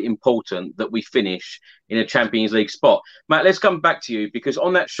is very important that we finish in a Champions League spot. Matt, let's come back to you, because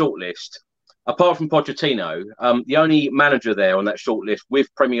on that shortlist, apart from Pochettino, the only manager there on that shortlist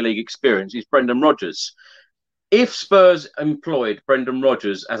with Premier League experience is Brendan Rodgers. If Spurs employed Brendan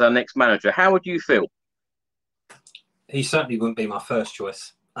Rodgers as our next manager, how would you feel? He certainly wouldn't be my first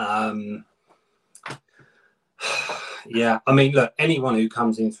choice. Yeah, I mean, look, anyone who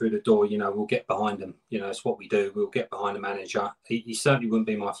comes in through the door, we'll get behind them. It's what we do. We'll get behind the manager. He certainly wouldn't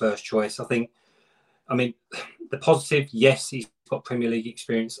be my first choice. I mean, the positive, yes, he's got Premier League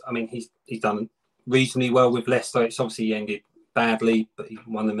experience. I mean, he's done reasonably well with Leicester. It's obviously ended badly, but he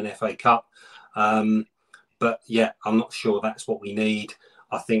won them an FA Cup. But yeah, I'm not sure that's what we need.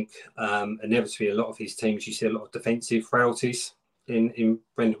 I think inevitably a lot of his teams, you see a lot of defensive frailties in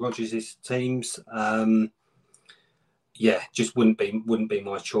Brendan Rodgers' teams. Just wouldn't be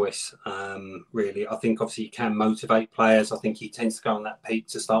my choice, really. I think obviously he can motivate players. I think he tends to go on that peak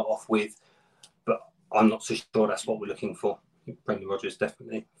to start off with, but I'm not so sure that's what we're looking for. Brendan Rodgers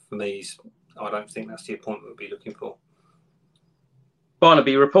definitely, for me, I don't think that's the appointment we'll be looking for.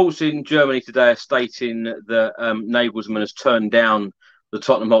 Barnaby, reports in Germany today are stating that Nagelsmann has turned down the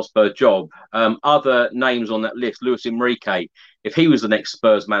Tottenham Hotspur job. Other names on that list, Luis Enrique, if he was the next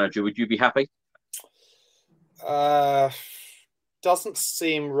Spurs manager, would you be happy? Doesn't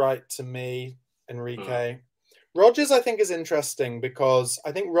seem right to me, Enrique. Rodgers, I think, is interesting because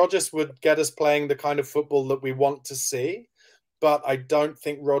I think Rodgers would get us playing the kind of football that we want to see, but I don't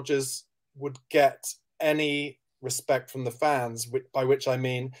think Rodgers would get any respect from the fans, by which I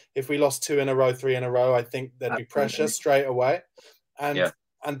mean if we lost 2 in a row, 3 in a row, I think there'd be pressure straight away. And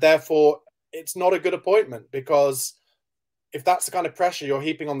therefore, it's not a good appointment because if that's the kind of pressure you're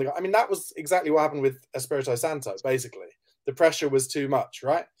heaping on the... I mean, that was exactly what happened with Espirito Santo, basically. The pressure was too much,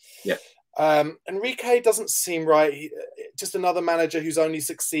 right? Yeah. Enrique doesn't seem right. Just another manager who's only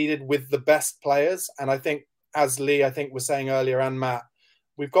succeeded with the best players. And I think, as Lee, was saying earlier, and Matt,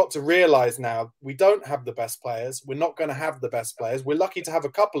 we've got to realize now we don't have the best players. We're not going to have the best players. We're lucky to have a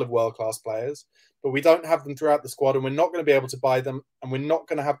couple of world-class players, but we don't have them throughout the squad, and we're not going to be able to buy them, and we're not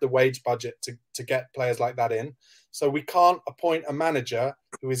going to have the wage budget to get players like that in. So we can't appoint a manager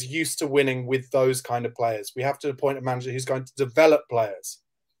who is used to winning with those kind of players. We have to appoint a manager who's going to develop players.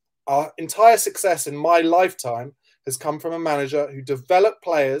 Our entire success in my lifetime has come from a manager who developed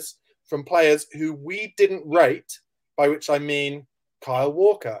players from players who we didn't rate, by which I mean Kyle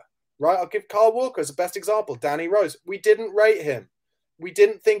Walker, right? I'll give Kyle Walker as the best example. Danny Rose, we didn't rate him. We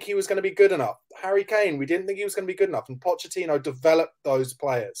didn't think he was going to be good enough. Harry Kane, we didn't think he was going to be good enough. And Pochettino developed those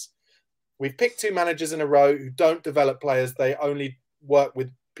players. We've picked 2 managers in a row who don't develop players. They only work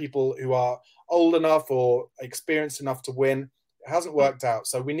with people who are old enough or experienced enough to win. It hasn't worked out.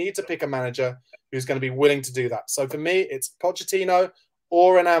 So we need to pick a manager who's going to be willing to do that. So for me, it's Pochettino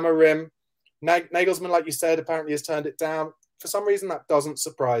or an Amorim. Nagelsmann, like you said, apparently has turned it down. For some reason, that doesn't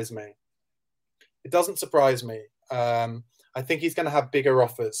surprise me. It doesn't surprise me. I think he's going to have bigger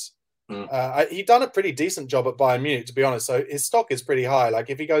offers. He'd done a pretty decent job at Bayern Munich, to be honest. So his stock is pretty high. Like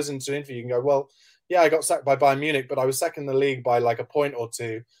if he goes into an interview, you can go, well, yeah, I got sacked by Bayern Munich, but I was second in the league by like a point or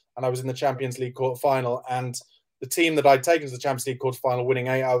two, and I was in the Champions League quarterfinal, and the team that I'd taken to the Champions League quarterfinal, winning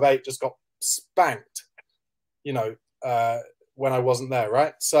 8 out of 8, just got spanked, when I wasn't there,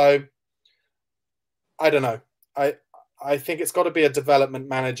 right? So I don't know. I think it's got to be a development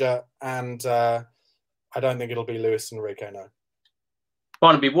manager, and I don't think it'll be Luis Enrique, no.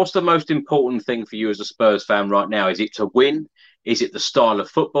 Barnaby, what's the most important thing for you as a Spurs fan right now? Is it to win? Is it the style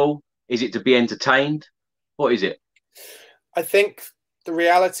of football? Is it to be entertained? What is it? I think the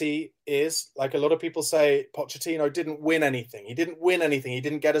reality is, like a lot of people say, Pochettino didn't win anything. He didn't win anything. He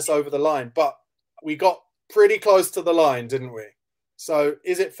didn't get us over the line. But we got pretty close to the line, didn't we? So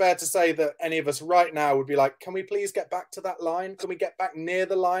is it fair to say that any of us right now would be like, can we please get back to that line? Can we get back near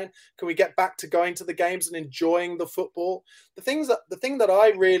the line? Can we get back to going to the games and enjoying the football? The thing that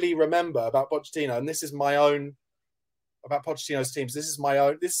I really remember about Pochettino, and this is my own, about Pochettino's teams, this is my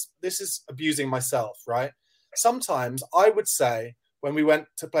own, this is abusing myself, right? Sometimes I would say, when we went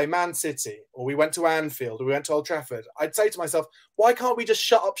to play Man City, or we went to Anfield, or we went to Old Trafford, I'd say to myself, why can't we just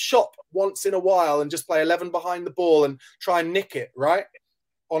shut up shop once in a while and just play 11 behind the ball and try and nick it, right?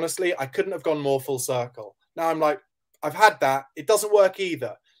 Honestly, I couldn't have gone more full circle. Now I'm like, I've had that. It doesn't work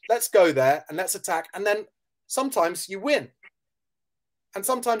either. Let's go there and let's attack. And then sometimes you win. And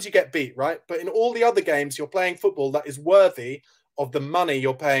sometimes you get beat, right? But in all the other games, you're playing football that is worthy of the money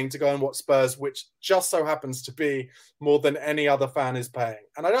you're paying to go and watch Spurs, which just so happens to be more than any other fan is paying.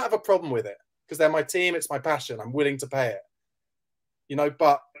 And I don't have a problem with it because they're my team. It's my passion. I'm willing to pay it,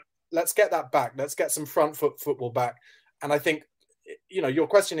 but let's get that back. Let's get some front foot football back. And I think, your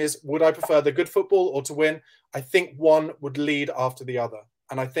question is, would I prefer the good football or to win? I think one would lead after the other.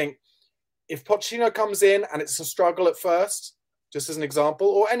 And I think if Pochettino comes in and it's a struggle at first, just as an example,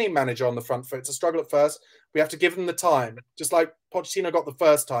 or any manager on the front foot, it's a struggle at first, we have to give them the time. Just like Pochettino got the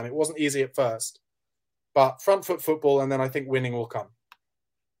first time. It wasn't easy at first. But front foot football, and then I think winning will come.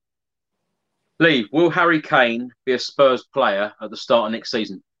 Lee, will Harry Kane be a Spurs player at the start of next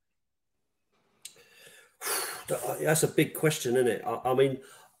season? That's a big question, isn't it? I mean,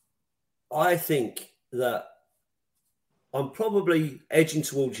 I think that I'm probably edging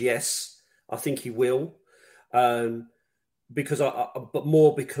towards yes. I think he will, because but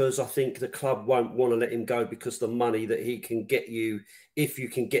more because I think the club won't want to let him go because the money that he can get you if you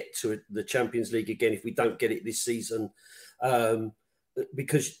can get to the Champions League again. If we don't get it this season,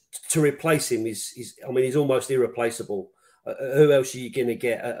 because to replace him is he's almost irreplaceable. Who else are you going to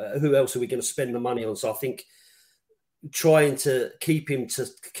get? Who else are we going to spend the money on? So I think trying to keep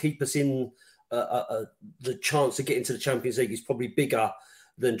us in the chance to get into the Champions League is probably bigger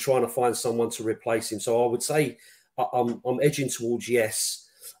than trying to find someone to replace him. So I would say I'm edging towards yes.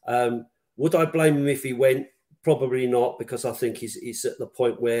 Would I blame him if he went? Probably not, because I think he's at the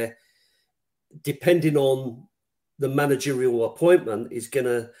point where, depending on the managerial appointment, is going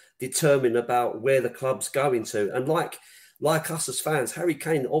to determine about where the club's going to. And like us as fans, Harry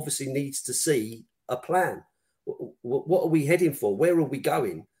Kane obviously needs to see a plan. What are we heading for? Where are we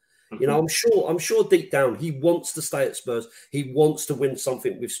going? You know, I'm sure deep down he wants to stay at Spurs. He wants to win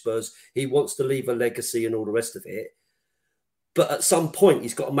something with Spurs. He wants to leave a legacy and all the rest of it. But at some point,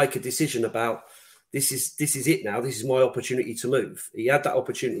 he's got to make a decision about this is it now. This is my opportunity to move. He had that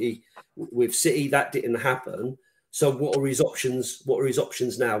opportunity with City. That didn't happen. So what are his options? What are his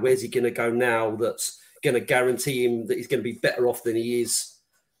options now? Where's he going to go now that's going to guarantee him that he's going to be better off than he is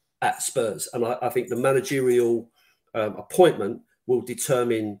at Spurs? And I think the managerial appointment will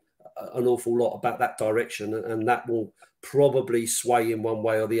determine an awful lot about that direction, and that will probably sway him one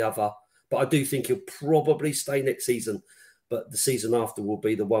way or the other. But I do think he'll probably stay next season, but the season after will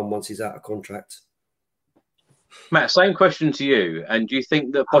be the one once he's out of contract. Matt, same question to you. And do you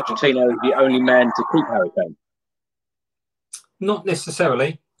think that Pochettino is the only man to keep Harry Kane? Not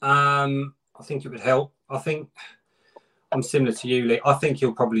necessarily. I think it would help. I think I'm similar to you, Lee. I think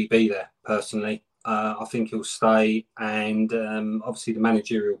he'll probably be there, personally. I think he'll stay, and obviously the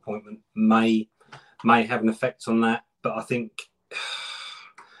managerial appointment may have an effect on that. But I think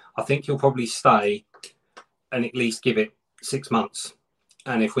he'll probably stay and at least give it 6 months.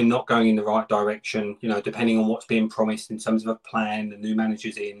 And if we're not going in the right direction, you know, depending on what's being promised in terms of a plan, the new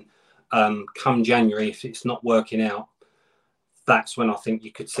manager's in, come January, if it's not working out, that's when I think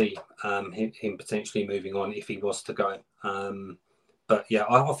you could see him potentially moving on if he was to go. But yeah,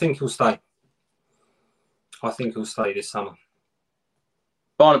 I think he'll stay. I think he'll stay this summer.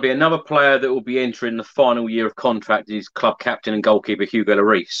 Barnaby, another player that will be entering the final year of contract is club captain and goalkeeper Hugo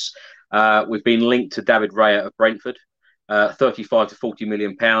Lloris. We've been linked to David Raya of Brentford, 35 to 40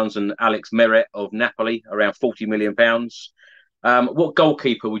 million pounds, and Alex Meret of Napoli, around 40 million pounds. What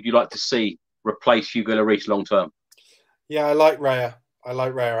goalkeeper would you like to see replace Hugo Lloris long term? Yeah, I like Raya.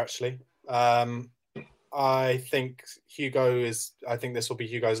 Actually. I think this will be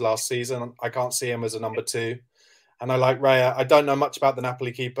Hugo's last season. I can't see him as a number 2. And I like Raya. I don't know much about the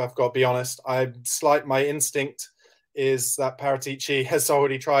Napoli keeper, I've got to be honest. My instinct is that Paratici has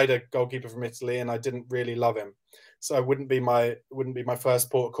already tried a goalkeeper from Italy, and I didn't really love him. So it wouldn't be my first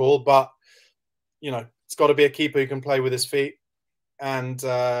port of call. But, you know, it's got to be a keeper who can play with his feet. And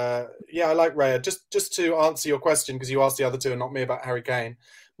I like Raya. Just to answer your question, because you asked the other two and not me about Harry Kane.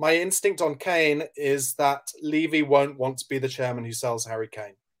 My instinct on Kane is that Levy won't want to be the chairman who sells Harry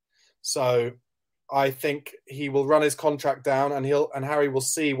Kane. So I think he will run his contract down, and Harry will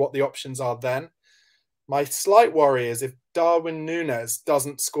see what the options are then. My slight worry is if Darwin Núñez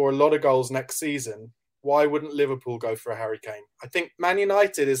doesn't score a lot of goals next season, why wouldn't Liverpool go for a Harry Kane? I think Man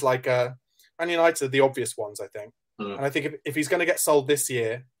United are the obvious ones, I think. And I think if he's going to get sold this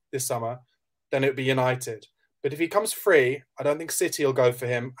summer, then it would be United. But if he comes free, I don't think City will go for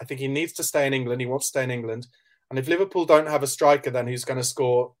him. I think he needs to stay in England. He wants to stay in England. And if Liverpool don't have a striker then who's going to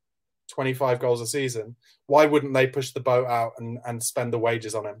score 25 goals a season, why wouldn't they push the boat out and spend the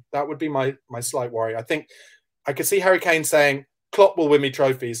wages on him? That would be my slight worry. I think I could see Harry Kane saying, Klopp will win me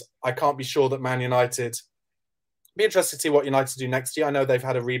trophies. I can't be sure that Man United... Be interested to see what United do next year. I know they've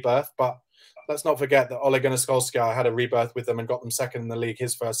had a rebirth, but let's not forget that Ole Gunnar Solskjaer had a rebirth with them and got them second in the league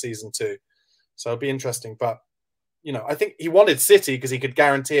his first season too. So it'll be interesting. But, you know, I think he wanted City because he could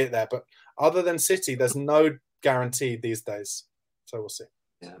guarantee it there. But other than City, there's no guarantee these days. So we'll see.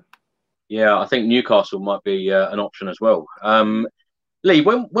 Yeah, I think Newcastle might be an option as well. Lee,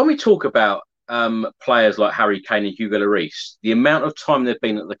 when we talk about players like Harry Kane and Hugo Lloris, the amount of time they've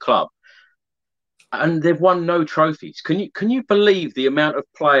been at the club, and they've won no trophies. Can you believe the amount of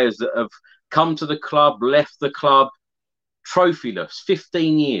players that have come to the club, left the club, trophyless?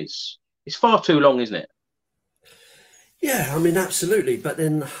 15 years. It's far too long, isn't it? Yeah, I mean, absolutely. But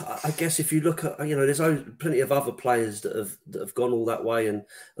then I guess if you look at, there's plenty of other players that have gone all that way and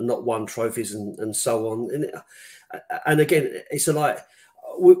not won trophies and so on. And again, it's like,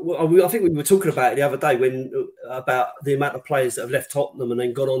 I think we were talking about it the other day about the amount of players that have left Tottenham and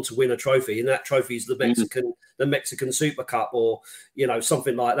then gone on to win a trophy, and that trophy is the Mexican Super Cup or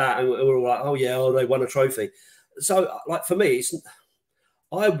something like that, and we're all like, they won a trophy. So like for me,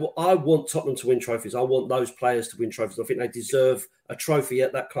 I want Tottenham to win trophies. I want those players to win trophies. I think they deserve a trophy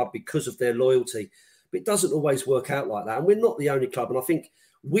at that club because of their loyalty. But it doesn't always work out like that, and we're not the only club. And I think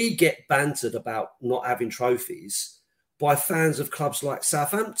we get bantered about not having trophies by fans of clubs like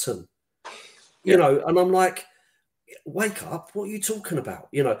Southampton, and I'm like, wake up! What are you talking about?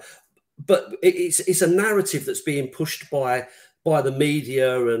 But it's a narrative that's being pushed by the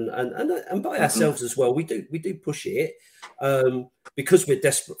media and by ourselves as well. We do push it because we're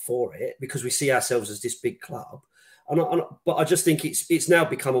desperate for it, because we see ourselves as this big club. But I just think it's now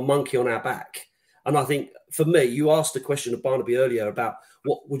become a monkey on our back. And I think for me, you asked the question of Barnaby earlier about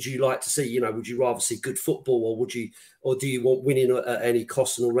what would you like to see? Would you rather see good football, or do you want winning at any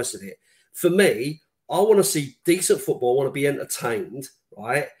cost and all the rest of it? For me, I want to see decent football. I want to be entertained,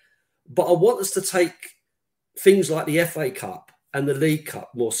 right? But I want us to take things like the FA Cup and the League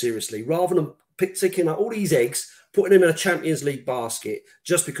Cup more seriously, rather than picking up all these eggs, putting them in a Champions League basket,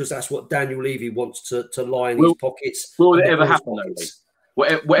 just because that's what Daniel Levy wants to lie in his pockets. Will it ever happen, though?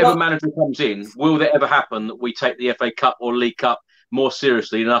 Whatever manager comes in, will there ever happen that we take the FA Cup or League Cup more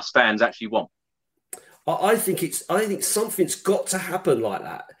seriously than us fans actually want? I think something's got to happen like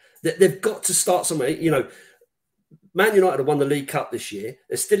that. They've got to start somewhere. Man United have won the League Cup this year.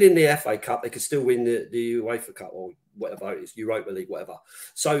 They're still in the FA Cup. They could still win the UEFA Cup or whatever it is, Europa League, whatever.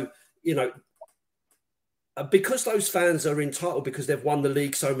 So, because those fans are entitled because they've won the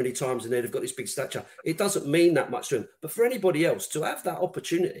league so many times and they've got this big stature, it doesn't mean that much to them. But for anybody else to have that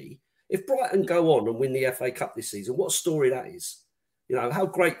opportunity, if Brighton go on and win the FA Cup this season, what a story that is. How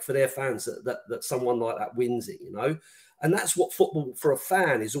great for their fans that someone like that wins it, And that's what football for a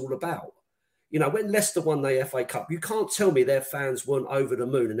fan is all about. When Leicester won the FA Cup, you can't tell me their fans weren't over the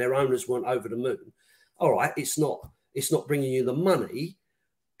moon and their owners weren't over the moon. All right, it's not bringing you the money,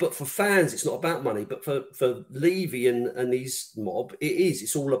 but for fans, it's not about money. But for Levy and these mob, it is.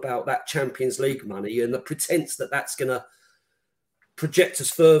 It's all about that Champions League money and the pretense that that's going to project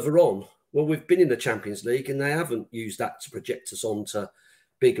us further on. Well, we've been in the Champions League and they haven't used that to project us on to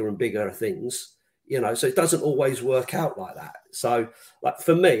bigger and bigger things, so it doesn't always work out like that. So, like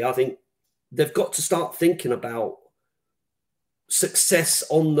for me, I think they've got to start thinking about success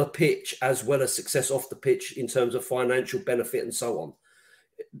on the pitch as well as success off the pitch in terms of financial benefit and so on.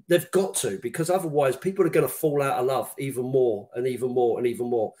 They've got to, because otherwise people are going to fall out of love even more and even more and even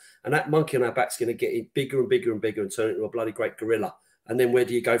more. And that monkey on our back's going to get bigger and bigger and bigger and turn into a bloody great gorilla. And then where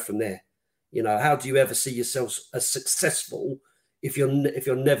do you go from there? How do you ever see yourselves as successful if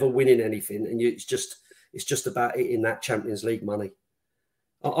you're never winning anything and it's just about eating that Champions League money?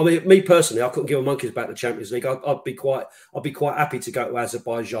 I mean, me personally, I couldn't give a monkey's about the Champions League. I'd be quite happy to go to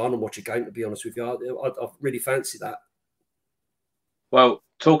Azerbaijan and watch a game. To be honest with you, I really fancy that. Well,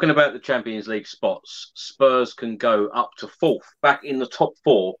 talking about the Champions League spots, Spurs can go up to fourth, back in the top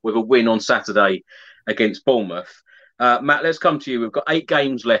four with a win on Saturday against Bournemouth. Matt, let's come to you. We've got 8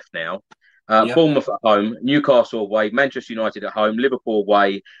 games left now. Bournemouth at home, Newcastle away, Manchester United at home, Liverpool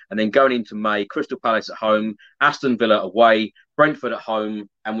away, and then going into May, Crystal Palace at home, Aston Villa away, Brentford at home,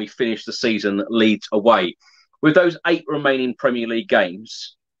 and we finish the season Leeds away. With those 8 remaining Premier League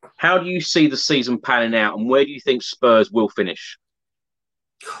games, how do you see the season panning out, and where do you think Spurs will finish?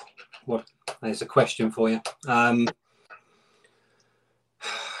 Well, there's a question for you.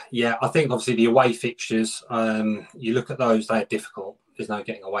 Yeah, I think obviously the away fixtures, you look at those, they're difficult. There's no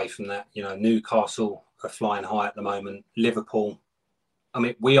getting away from that. Newcastle are flying high at the moment. Liverpool, I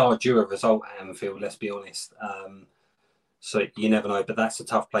mean, we are due a result at Anfield, let's be honest. So you never know, but that's a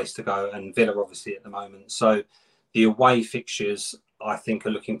tough place to go. And Villa, obviously, at the moment. So the away fixtures, I think,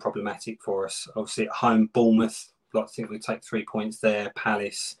 are looking problematic for us. Obviously, at home, Bournemouth, I think we take 3 points there.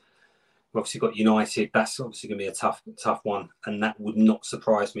 Palace, we've obviously got United. That's obviously going to be a tough one. And that would not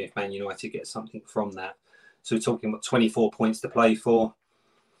surprise me if Man United get something from that. So we're talking about 24 points to play for.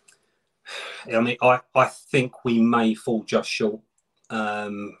 I mean, I think we may fall just short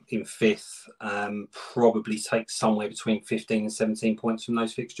in fifth. Probably take somewhere between 15 and 17 points from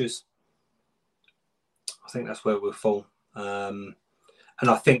those fixtures. I think that's where we'll fall. And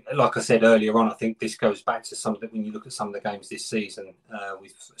I think, like I said earlier on, I think this goes back to something when you look at some of the games this season.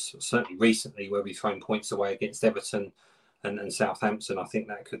 We've certainly recently where we've thrown points away against Everton and Southampton. I think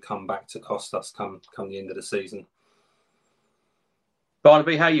that could come back to cost us come the end of the season.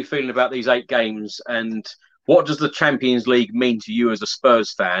 Barnaby, how are you feeling about these 8 games, and what does the Champions League mean to you as a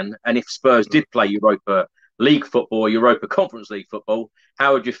Spurs fan? And if Spurs did play Europa League football or Europa Conference League football,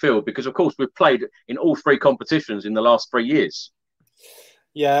 how would you feel? Because, of course, we've played in all 3 competitions in the last 3 years.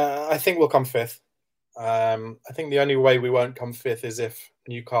 Yeah, I think we'll come 5th. I think the only way we won't come 5th is if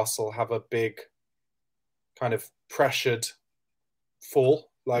Newcastle have a big kind of pressured fall,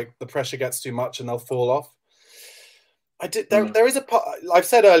 like the pressure gets too much and they'll fall off. There is a part I've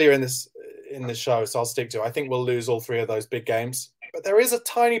said earlier in this show, so I'll stick to it. I think we'll lose all 3 of those big games, but there is a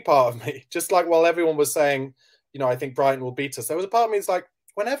tiny part of me, just like while everyone was saying, I think Brighton will beat us, there was a part of me that's like,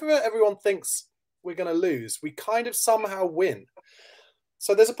 whenever everyone thinks we're going to lose, we kind of somehow win.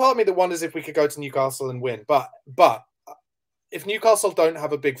 So there's a part of me that wonders if we could go to Newcastle and win, but if Newcastle don't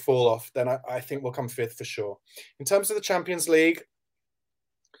have a big fall off, then I think we'll come 5th for sure. In terms of the Champions League,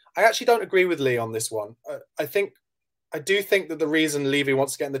 I actually don't agree with Lee on this one. I do think that the reason Levy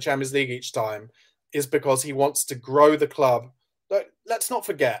wants to get in the Champions League each time is because he wants to grow the club. Let's not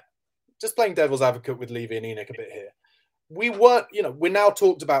forget, just playing devil's advocate with Levy and Enoch a bit here. We weren't, we're now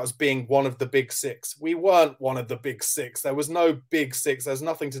talked about as being one of the big 6. We weren't one of the big 6. There was no big 6. There's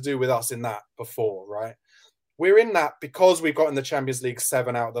nothing to do with us in that before, right? We're in that because we've got in the Champions League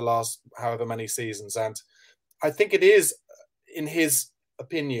 7 out of the last however many seasons. And I think it is, in his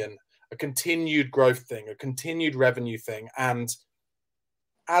opinion, a continued growth thing, a continued revenue thing. And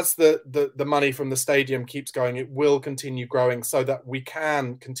as the money from the stadium keeps going, it will continue growing so that we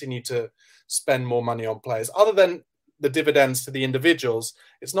can continue to spend more money on players. Other than the dividends to the individuals,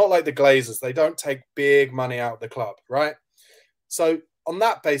 it's not like the Glazers. They don't take big money out of the club, right? So on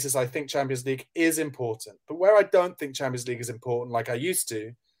that basis, I think Champions League is important. But where I don't think Champions League is important like I used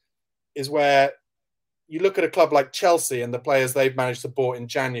to is where you look at a club like Chelsea and the players they've managed to buy in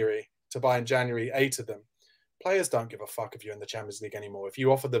January, 8 of them. Players don't give a fuck if you're in the Champions League anymore. If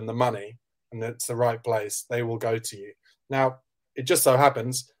you offer them the money and it's the right place, they will go to you. Now, it just so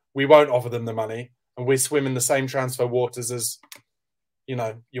happens we won't offer them the money and we swim in the same transfer waters as,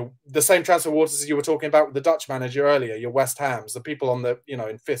 the same transfer waters as you were talking about with the Dutch manager earlier, your West Hams, the people on the, in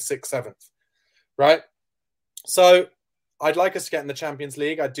 5th, 6th, 7th, right? So I'd like us to get in the Champions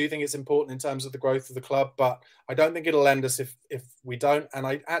League. I do think it's important in terms of the growth of the club, but I don't think it'll end us if we don't. And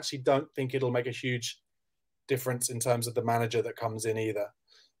I actually don't think it'll make a huge difference in terms of the manager that comes in either.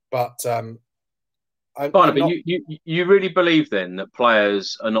 But Barnaby, you really believe then that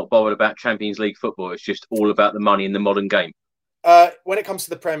players are not bothered about Champions League football? It's just all about the money in the modern game? When it comes to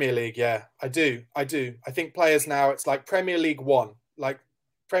the Premier League, yeah, I do. I think players now, it's like Premier League 1. Like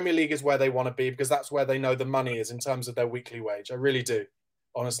Premier League is where they want to be because that's where they know the money is in terms of their weekly wage. I really do.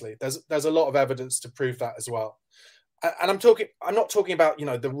 Honestly, there's a lot of evidence to prove that as well. And I'm not talking about,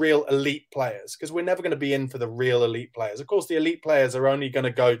 the real elite players, because we're never going to be in for the real elite players. Of course, the elite players are only going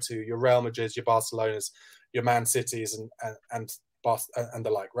to go to your Real Madrids, your Barcelonas, your Man Cities and the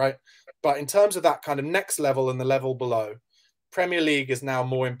like, right? But in terms of that kind of next level and the level below, Premier League is now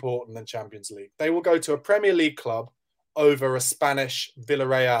more important than Champions League. They will go to a Premier League club over a Spanish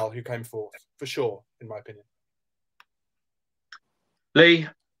Villarreal who came fourth, for sure, in my opinion. Lee,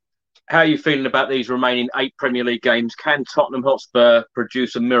 how are you feeling about these remaining 8 Premier League games? Can Tottenham Hotspur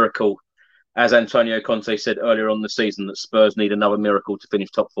produce a miracle? As Antonio Conte said earlier on the season, that Spurs need another miracle to finish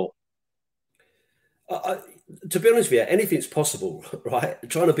top 4. To be honest with you, anything's possible, right?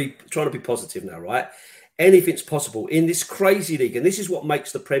 Trying to be positive now, right? Anything's possible in this crazy league, and this is what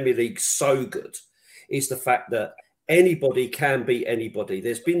makes the Premier League so good, is the fact that anybody can beat anybody.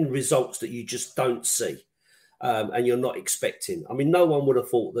 There's been results that you just don't see. And you're not expecting. I mean, no one would have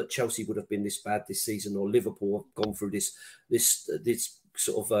thought that Chelsea would have been this bad this season, or Liverpool have gone through this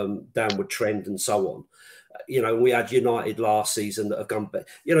sort of downward trend and so on. We had United last season that have gone back.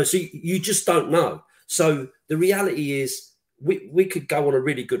 So you just don't know. So the reality is, we could go on a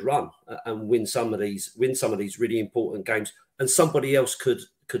really good run and win some of these really important games, and somebody else could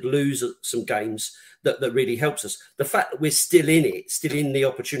lose some games that really helps us. The fact that we're still in it, still in the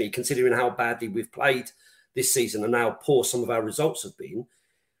opportunity, considering how badly we've played this season and how poor some of our results have been,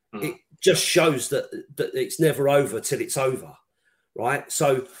 it just shows that it's never over till it's over, right?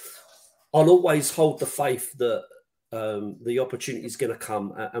 So I'll always hold the faith that the opportunity is going to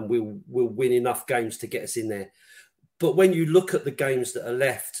come and we'll win enough games to get us in there. But when you look at the games that are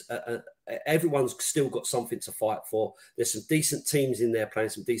left, everyone's still got something to fight for. There's some decent teams in there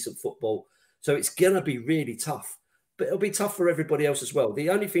playing some decent football. So it's going to be really tough. But it'll be tough for everybody else as well. The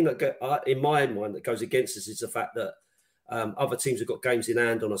only thing that, in my mind, that goes against us is the fact that other teams have got games in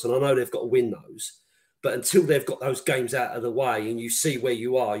hand on us. And I know they've got to win those. But until they've got those games out of the way and you see where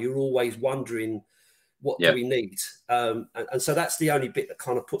you are, you're always wondering, What do we need? And so that's the only bit that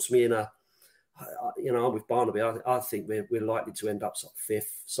kind of puts me in a, I'm with Barnaby. I think we're likely to end up sort of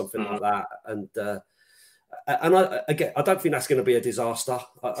fifth, something like that. And I don't think that's going to be a disaster.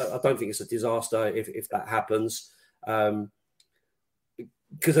 I don't think it's a disaster if that happens. Because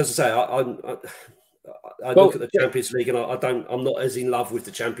as I say, I look at the Champions League and I'm not as in love with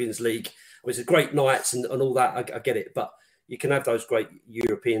the Champions League. It's a great nights and all that. I get it, but you can have those great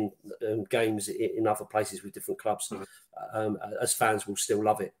European games in other places with different clubs. As fans, we'll still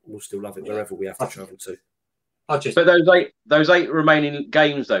love it. We'll still love it wherever we have to travel to. But those eight remaining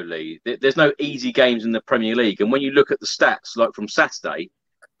games, though, Lee, there's no easy games in the Premier League. And when you look at the stats, like from Saturday,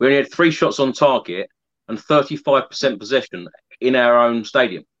 we only had 3 shots on target and 35% possession in our own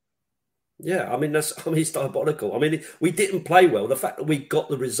stadium. Yeah, it's diabolical. We didn't play well. The fact that we got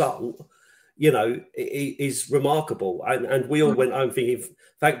the result, is remarkable. And we all went home thinking,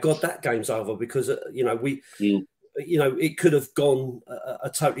 thank God that game's over, because, it could have gone a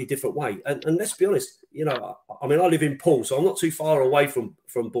totally different way. And let's be honest, I live in Poole, so I'm not too far away from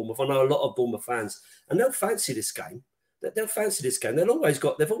Bournemouth. I know a lot of Bournemouth fans, and they'll fancy this game. They've always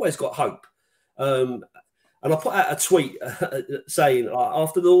got hope. And I put out a tweet saying,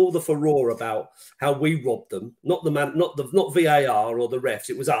 after all the furore about how we robbed them, not VAR or the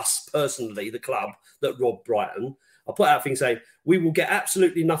refs, it was us personally, the club, that robbed Brighton. I put out a thing saying, we will get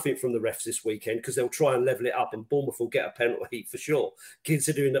absolutely nothing from the refs this weekend because they'll try and level it up, and Bournemouth will get a penalty for sure,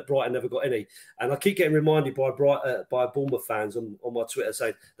 considering that Brighton never got any. And I keep getting reminded by Bournemouth fans on my Twitter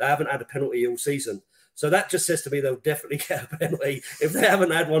saying they haven't had a penalty all season. So that just says to me they'll definitely get a penalty. If they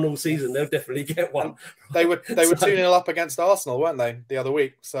haven't had one all season, they'll definitely get one. They were 2-0 up against Arsenal, weren't they, the other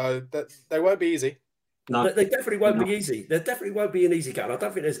week? So they won't be easy. No, they definitely won't be easy. There definitely won't be an easy game. I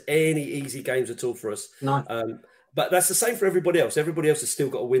don't think there's any easy games at all for us. No. But that's the same for everybody else. Everybody else has still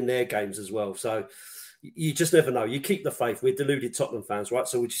got to win their games as well. So you just never know. You keep the faith. We're deluded Tottenham fans, right?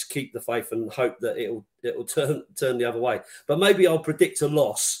 So we just keep the faith and hope that it'll turn the other way. But maybe I'll predict a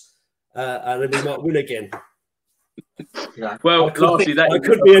loss. And then we might win again. Yeah. Well, I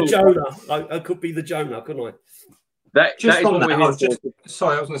could be a Jonah. I could be the Jonah, couldn't I? I was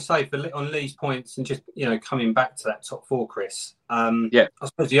going to say on Lee's points and just coming back to that top four, Chris. I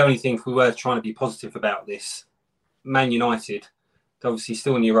suppose the only thing, if we were trying to be positive about this, Man United, they're obviously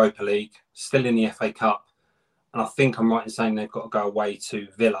still in the Europa League, still in the FA Cup, and I think I'm right in saying they've got to go away to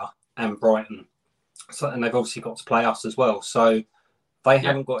Villa and Brighton, and they've obviously got to play us as well. So. They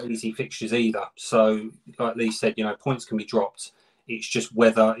haven't got easy fixtures either. So, like Lee said, points can be dropped. It's just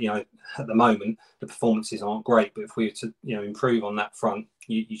whether, at the moment, the performances aren't great. But if we were to, improve on that front,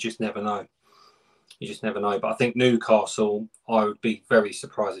 you just never know. You just never know. But I think Newcastle, I would be very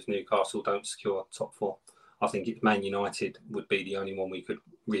surprised if Newcastle don't secure top four. I think Man United would be the only one we could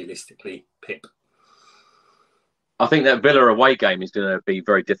realistically pip. I think that Villa away game is going to be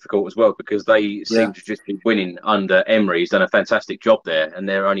very difficult as well, because they seem to just be winning under Emery. He's done a fantastic job there, and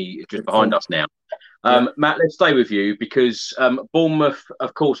they're only just behind us now. Matt, let's stay with you, because Bournemouth,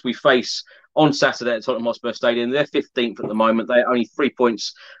 of course, we face on Saturday at Tottenham Hotspur Stadium. They're 15th at the moment. They're only 3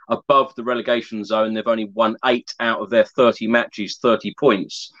 points above the relegation zone. They've only won 8 out of their 30 matches, 30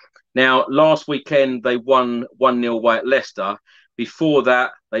 points. Now, last weekend, they won 1-0 away at Leicester. Before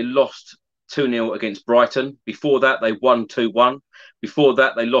that, they lost 2-0 against Brighton. Before that, they won 2-1. Before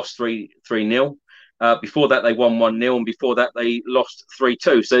that, they lost 3-0. Before that, they won 1-0. And before that, they lost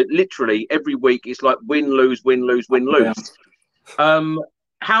 3-2. So literally every week, it's like win, lose, win, lose, win, lose.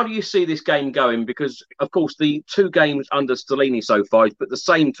 How do you see this game going? Because, of course, the 2 games under Stellini so far, he's put the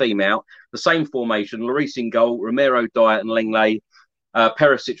same team out, the same formation, Lloris in goal, Romero, Dyer and Lenglet,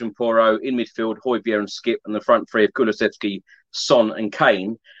 Perisic and Porro in midfield, Højbjerg and Skip, and the front three of Kulusevski, Son and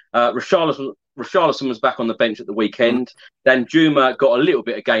Kane. Richarlison was back on the bench at the weekend. Danjuma got a little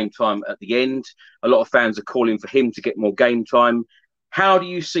bit of game time at the end. A lot of fans are calling for him to get more game time. How do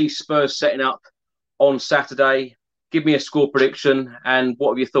you see Spurs setting up on Saturday? Give me a score prediction, and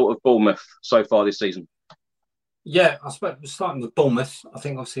what have you thought of Bournemouth so far this season? Yeah, I suppose starting with Bournemouth, I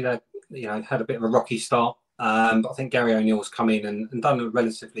think obviously they had a bit of a rocky start. But I think Gary O'Neill's come in and done a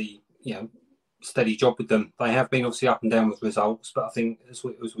relatively steady job with them. They have been obviously up and down with results, but I think as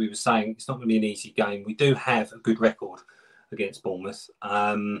we were saying, it's not going to be an easy game. We do have a good record against Bournemouth.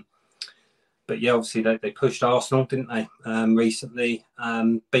 But yeah, obviously they pushed Arsenal, didn't they, recently?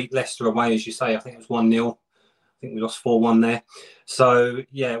 Beat Leicester away, as you say. I think it was 1-0. I think we lost 4-1 there. So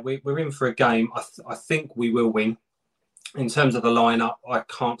yeah, we're in for a game. I think we will win. In terms of the lineup, I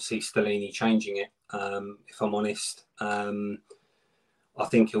can't see Stellini changing it, if I'm honest. I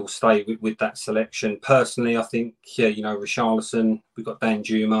think he'll stay with that selection. Personally, I think, Richarlison, we've got Dan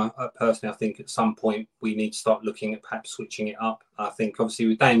Juma. Personally, I think at some point we need to start looking at perhaps switching it up. I think obviously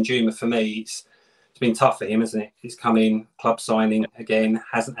with Dan Juma, for me, it's been tough for him, hasn't it? He's come in, club signing again,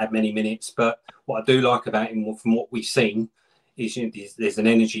 hasn't had many minutes. But what I do like about him, from what we've seen, is there's an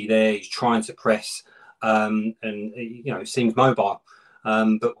energy there. He's trying to press, and it seems mobile.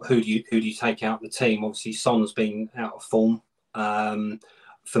 But who do you take out the team? Obviously, Son's been out of form.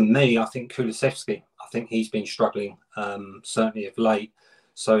 For me, I think Kulusevski. I think he's been struggling, certainly of late.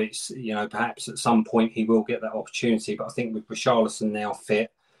 So it's perhaps at some point he will get that opportunity. But I think with Richarlison now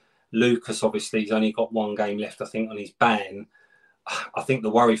fit, Lucas obviously he's only got one game left, I think, on his ban. I think the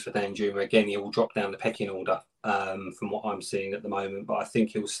worry for Dan Juma again, he will drop down the pecking order from what I'm seeing at the moment. But I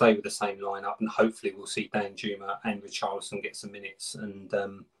think he'll stay with the same lineup, and hopefully we'll see Dan Juma and Richarlison get some minutes. And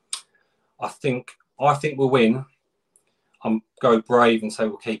I think we'll win. I'm go brave and say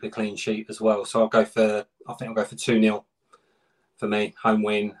we'll keep a clean sheet as well. So I'll go for 2-0 for me, home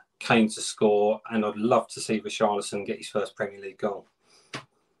win, Kane to score, and I'd love to see Richarlison get his first Premier League goal.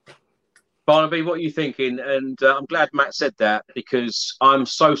 Barnaby, what are you thinking? And I'm glad Matt said that, because I'm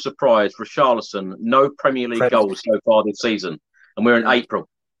so surprised. Richarlison, no Premier League goals so far this season, and we're in April.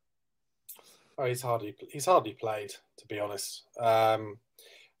 Oh, he's hardly played, to be honest. I'm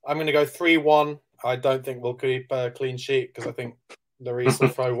going to go 3-1. I don't think we'll keep a clean sheet, because I think Lloris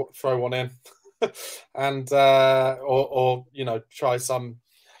will throw one in, and or try some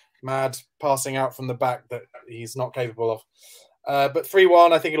mad passing out from the back that he's not capable of. But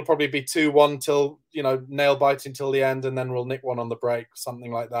 3-1, I think it'll probably be 2-1 till nail biting till the end, and then we'll nick one on the break,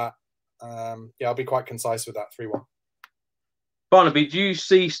 something like that. I'll be quite concise with that 3-1. Barnaby, do you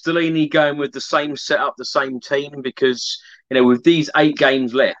see Stellini going with the same setup, the same team? Because with these 8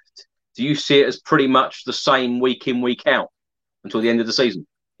 games left, do you see it as pretty much the same week in, week out until the end of the season?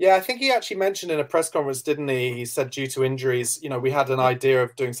 Yeah, I think he actually mentioned in a press conference, didn't he? He said due to injuries, we had an idea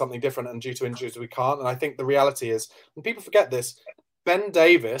of doing something different, and due to injuries, we can't. And I think the reality is, when people forget this, Ben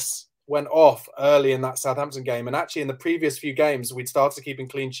Davies went off early in that Southampton game. And actually in the previous few games, we'd started keeping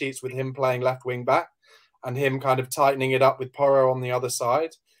clean sheets with him playing left wing back and him kind of tightening it up with Porro on the other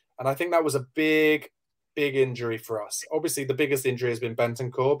side. And I think that was a big injury for us. Obviously, the biggest injury has been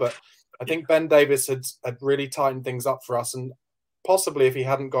Bentancur, but I think Ben Davies had really tightened things up for us. And possibly if he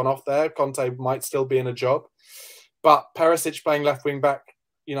hadn't gone off there, Conte might still be in a job. But Perisic playing left wing back,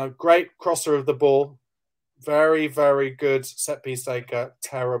 great crosser of the ball, very, very good set piece taker,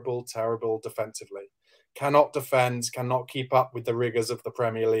 terrible defensively. Cannot defend, cannot keep up with the rigors of the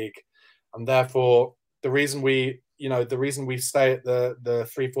Premier League. And therefore, the reason we stay at the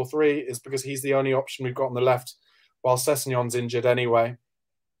 3-4-3 is because he's the only option we've got on the left, while Sessegnon's injured anyway.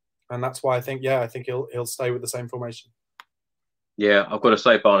 And that's why I think he'll stay with the same formation. Yeah, I've got to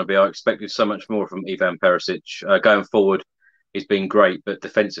say, Barnaby, I expected so much more from Ivan Perisic. Going forward, he's been great, but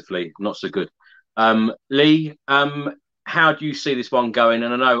defensively, not so good. Lee, how do you see this one going?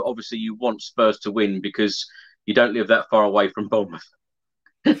 And I know, obviously, you want Spurs to win because you don't live that far away from Bournemouth.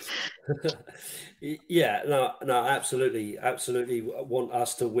 Yeah, no, absolutely want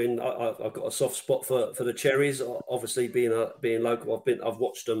us to win. I've got a soft spot for the Cherries. Obviously, being local, I've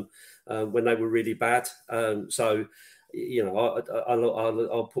watched them when they were really bad. So,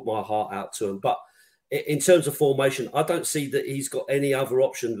 I'll put my heart out to them. But in terms of formation, I don't see that he's got any other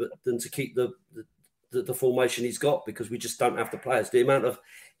option than to keep the formation he's got, because we just don't have the players. The amount of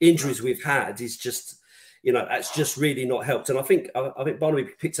injuries we've had is just, that's just really not helped. And I think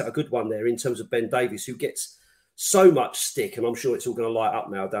Barnaby picked out a good one there in terms of Ben Davies, who gets so much stick, and I'm sure it's all going to light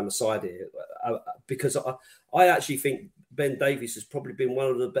up now down the side here, because I actually think Ben Davies has probably been one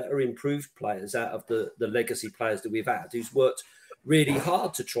of the better improved players out of the legacy players that we've had, who's worked really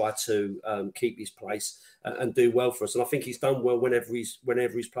hard to try to keep his place and do well for us. And I think he's done well whenever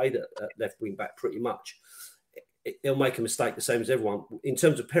he's played at left wing back, pretty much. He'll make a mistake the same as everyone. In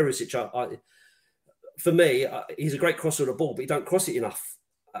terms of Perisic, for me, he's a great crosser of the ball, but he don't cross it enough.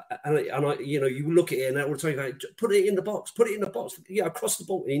 And you look at it and all the time, you go, put it in the box, across the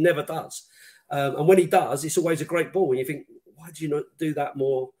ball. And he never does. And when he does, it's always a great ball. And you think, why do you not do that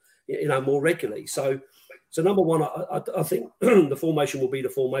more regularly? So number one, I think the formation will be the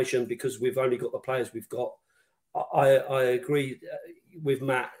formation, because we've only got the players we've got. I agree with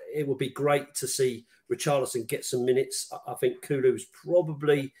Matt. It would be great to see Richarlison get some minutes. I think Kulu's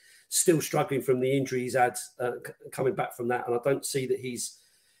probably still struggling from the injury he's had, coming back from that. And I don't see that he's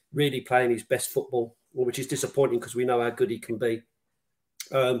really playing his best football, which is disappointing because we know how good he can be.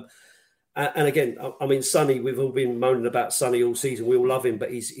 And again, I mean, Sonny, we've all been moaning about Sonny all season. We all love him,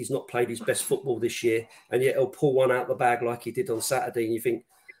 but he's not played his best football this year. And yet he'll pull one out the bag like he did on Saturday. And you think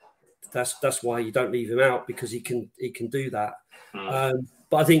that's why you don't leave him out, because he can do that.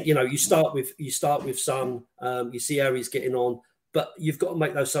 But I think, you start with Son, you see how he's getting on, but you've got to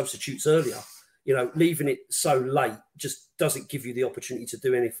make those substitutes earlier. Leaving it so late just doesn't give you the opportunity to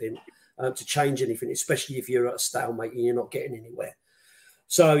do anything, to change anything, especially if you're at a stalemate and you're not getting anywhere.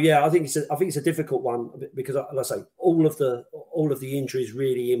 So yeah, I think it's a difficult one, because, like I say, all of the injuries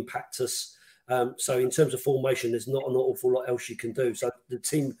really impact us. So in terms of formation, there's not an awful lot else you can do. So the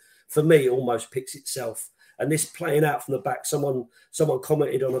team, for me, almost picks itself. And this playing out from the back, someone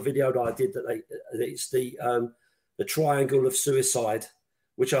commented on a video that I did that it's the triangle of suicide,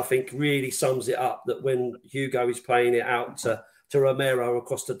 which I think really sums it up. That when Hugo is playing it out to Romero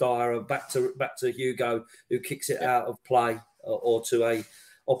across to Dyer and back to Hugo, who kicks it out of play, or to a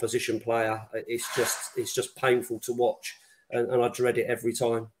opposition player, it's just painful to watch, and I dread it every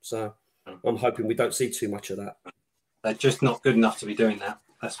time. So I'm hoping we don't see too much of that. They're just not good enough to be doing that.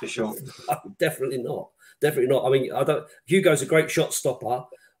 That's for sure. Definitely not. I mean, Hugo's a great shot stopper,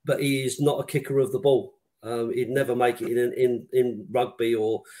 but he is not a kicker of the ball. He'd never make it in rugby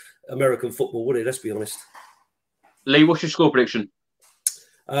or American football, would he? Let's be honest. Lee, what's your score prediction?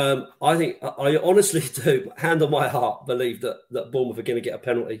 I honestly do, hand on my heart, believe that Bournemouth are going to get a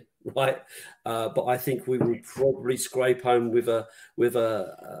penalty, right? But I think we will probably scrape home with a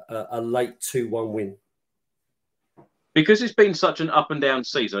late 2-1 win. Because it's been such an up and down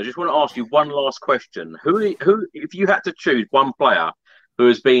season, I just want to ask you one last question. Who, if you had to choose one player who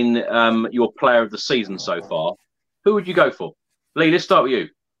has been your player of the season so far, who would you go for? Lee, let's start with you.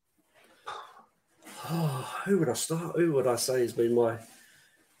 Who would I start? Who would I say has been my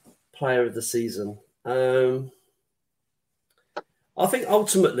player of the season? I think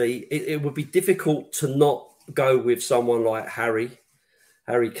ultimately it would be difficult to not go with someone like Harry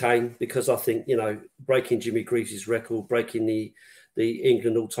Kane, because I think, breaking Jimmy Greaves' record, breaking the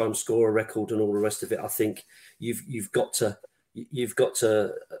England all-time scorer record and all the rest of it, I think you've got to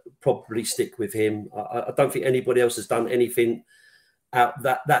probably stick with him. I don't think anybody else has done anything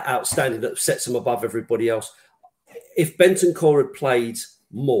that outstanding that sets him above everybody else. If Bentancur had played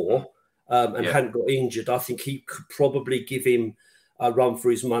more and hadn't got injured, I think he could probably give him a run for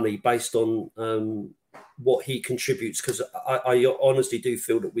his money based on what he contributes, because I honestly do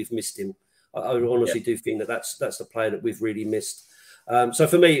feel that we've missed him. I honestly do think that's the player that we've really missed. So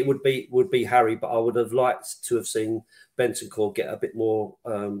for me, it would be Harry, but I would have liked to have seen Bentancur get a bit more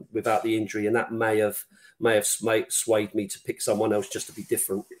without the injury, and that may have swayed me to pick someone else just to be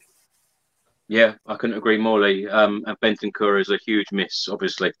different. Yeah, I couldn't agree more, Lee. And Bentancur is a huge miss,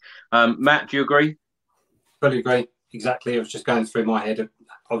 obviously. Matt, do you agree? Fully agree. Exactly. It was just going through my head.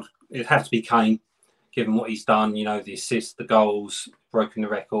 It'd have to be Kane, given what he's done. The assists, the goals, broken the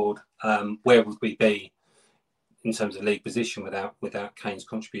record. Where would we be in terms of league position without Kane's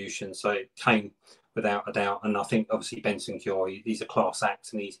contribution? So Kane, without a doubt. And I think obviously Bentancur, he's a class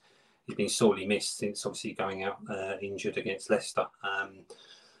act, and he's been sorely missed since obviously going out injured against Leicester.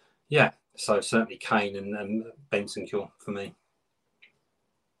 So certainly Kane and Bentancur for me.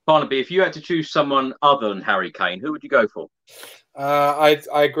 Barnaby, if you had to choose someone other than Harry Kane, who would you go for? I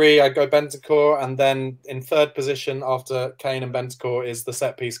agree. I'd go Bentancur, and then in third position after Kane and Bentancur is the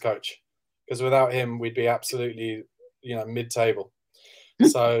set piece coach, because without him we'd be absolutely mid-table.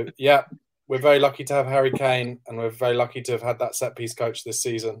 So yeah, we're very lucky to have Harry Kane, and we're very lucky to have had that set piece coach this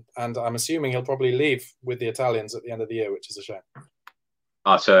season. And I'm assuming he'll probably leave with the Italians at the end of the year, which is a shame.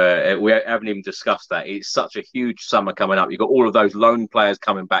 So we haven't even discussed that. It's such a huge summer coming up. You've got all of those loan players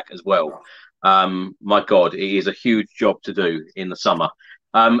coming back as well. My God, it is a huge job to do in the summer.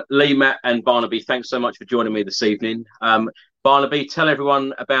 Lee, Matt and Barnaby, thanks so much for joining me this evening. Barnaby, tell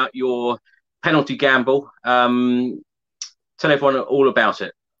everyone about your penalty gamble. Tell everyone all about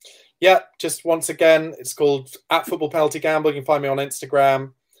it. Yeah, just once again, it's called @FootballPenaltyGamble. You can find me on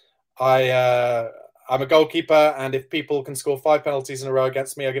Instagram. I'm a goalkeeper, and if people can score 5 penalties in a row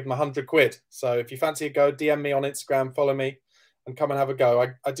against me, I give them £100. So if you fancy a go, DM me on Instagram, follow me, and come and have a go.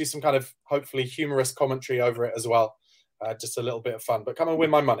 I do some kind of hopefully humorous commentary over it as well. Just a little bit of fun, but come and win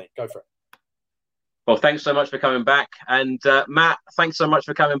my money. Go for it. Well, thanks so much for coming back. And Matt, thanks so much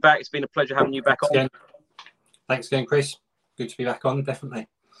for coming back. It's been a pleasure having you back on. Thanks again, Chris. Good to be back on, definitely.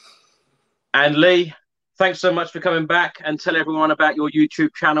 And Lee, thanks so much for coming back, and tell everyone about your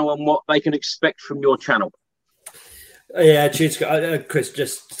YouTube channel and what they can expect from your channel. Yeah, cheers, Chris.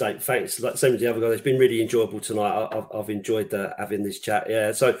 Just say thanks. Like same as the other guy, it's been really enjoyable tonight. I've enjoyed having this chat.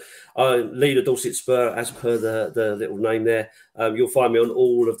 Yeah, so leader Dorset Spur, as per the little name there. You'll find me on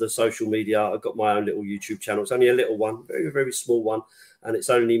all of the social media. I've got my own little YouTube channel. It's only a little one, very very small one, and it's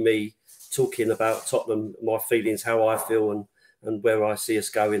only me talking about Tottenham, my feelings, how I feel, and where I see us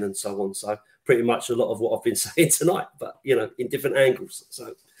going, and so on. So pretty much a lot of what I've been saying tonight, but in different angles.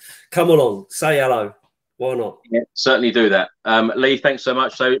 So come along, say hello. Why not? Yeah, certainly do that. Lee, thanks so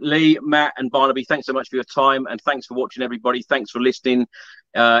much. So Lee, Matt and Barnaby, thanks so much for your time and thanks for watching, everybody. Thanks for listening.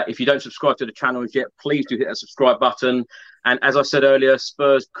 If you don't subscribe to the channel yet, please do hit that subscribe button. And as I said earlier,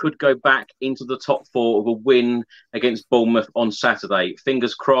 Spurs could go back into the top 4 with a win against Bournemouth on Saturday.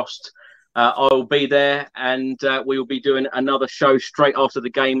 Fingers crossed. I will be there and we will be doing another show straight after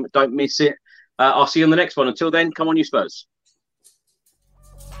the game. Don't miss it. I'll see you on the next one. Until then, come on, you Spurs.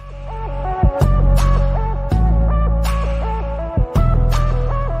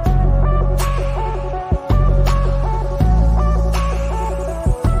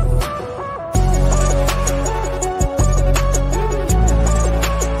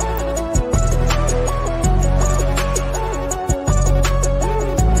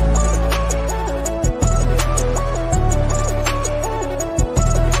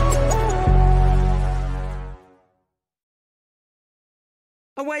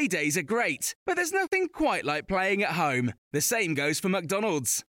 Away days are great, but there's nothing quite like playing at home. The same goes for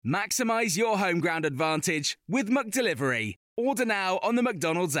McDonald's. Maximise your home ground advantage with McDelivery. Order now on the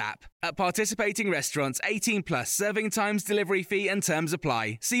McDonald's app. At participating restaurants, 18 plus serving times, delivery fee and terms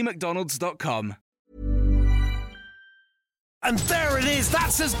apply. See mcdonalds.com. And there it is,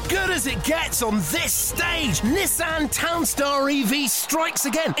 that's as good as it gets on this stage. Nissan Townstar EV strikes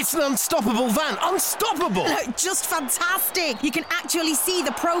again. It's an unstoppable van, unstoppable. Just fantastic. You can actually see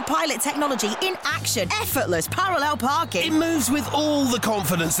the Pro Pilot technology in action. Effortless parallel parking. It moves with all the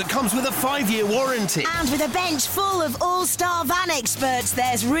confidence that comes with a 5-year warranty. And with a bench full of all-star van experts,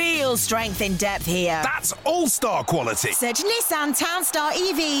 there's real strength in depth here. That's all-star quality. Search Nissan Townstar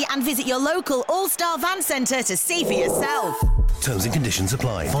EV and visit your local all-star van centre to see for yourself. Terms and conditions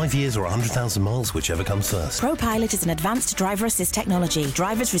apply. 5 years or 100,000 miles, whichever comes first. Pro Pilot is an advanced driver assist technology.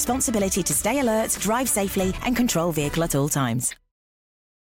 Driver's responsibility to stay alert, drive safely and control vehicle at all times.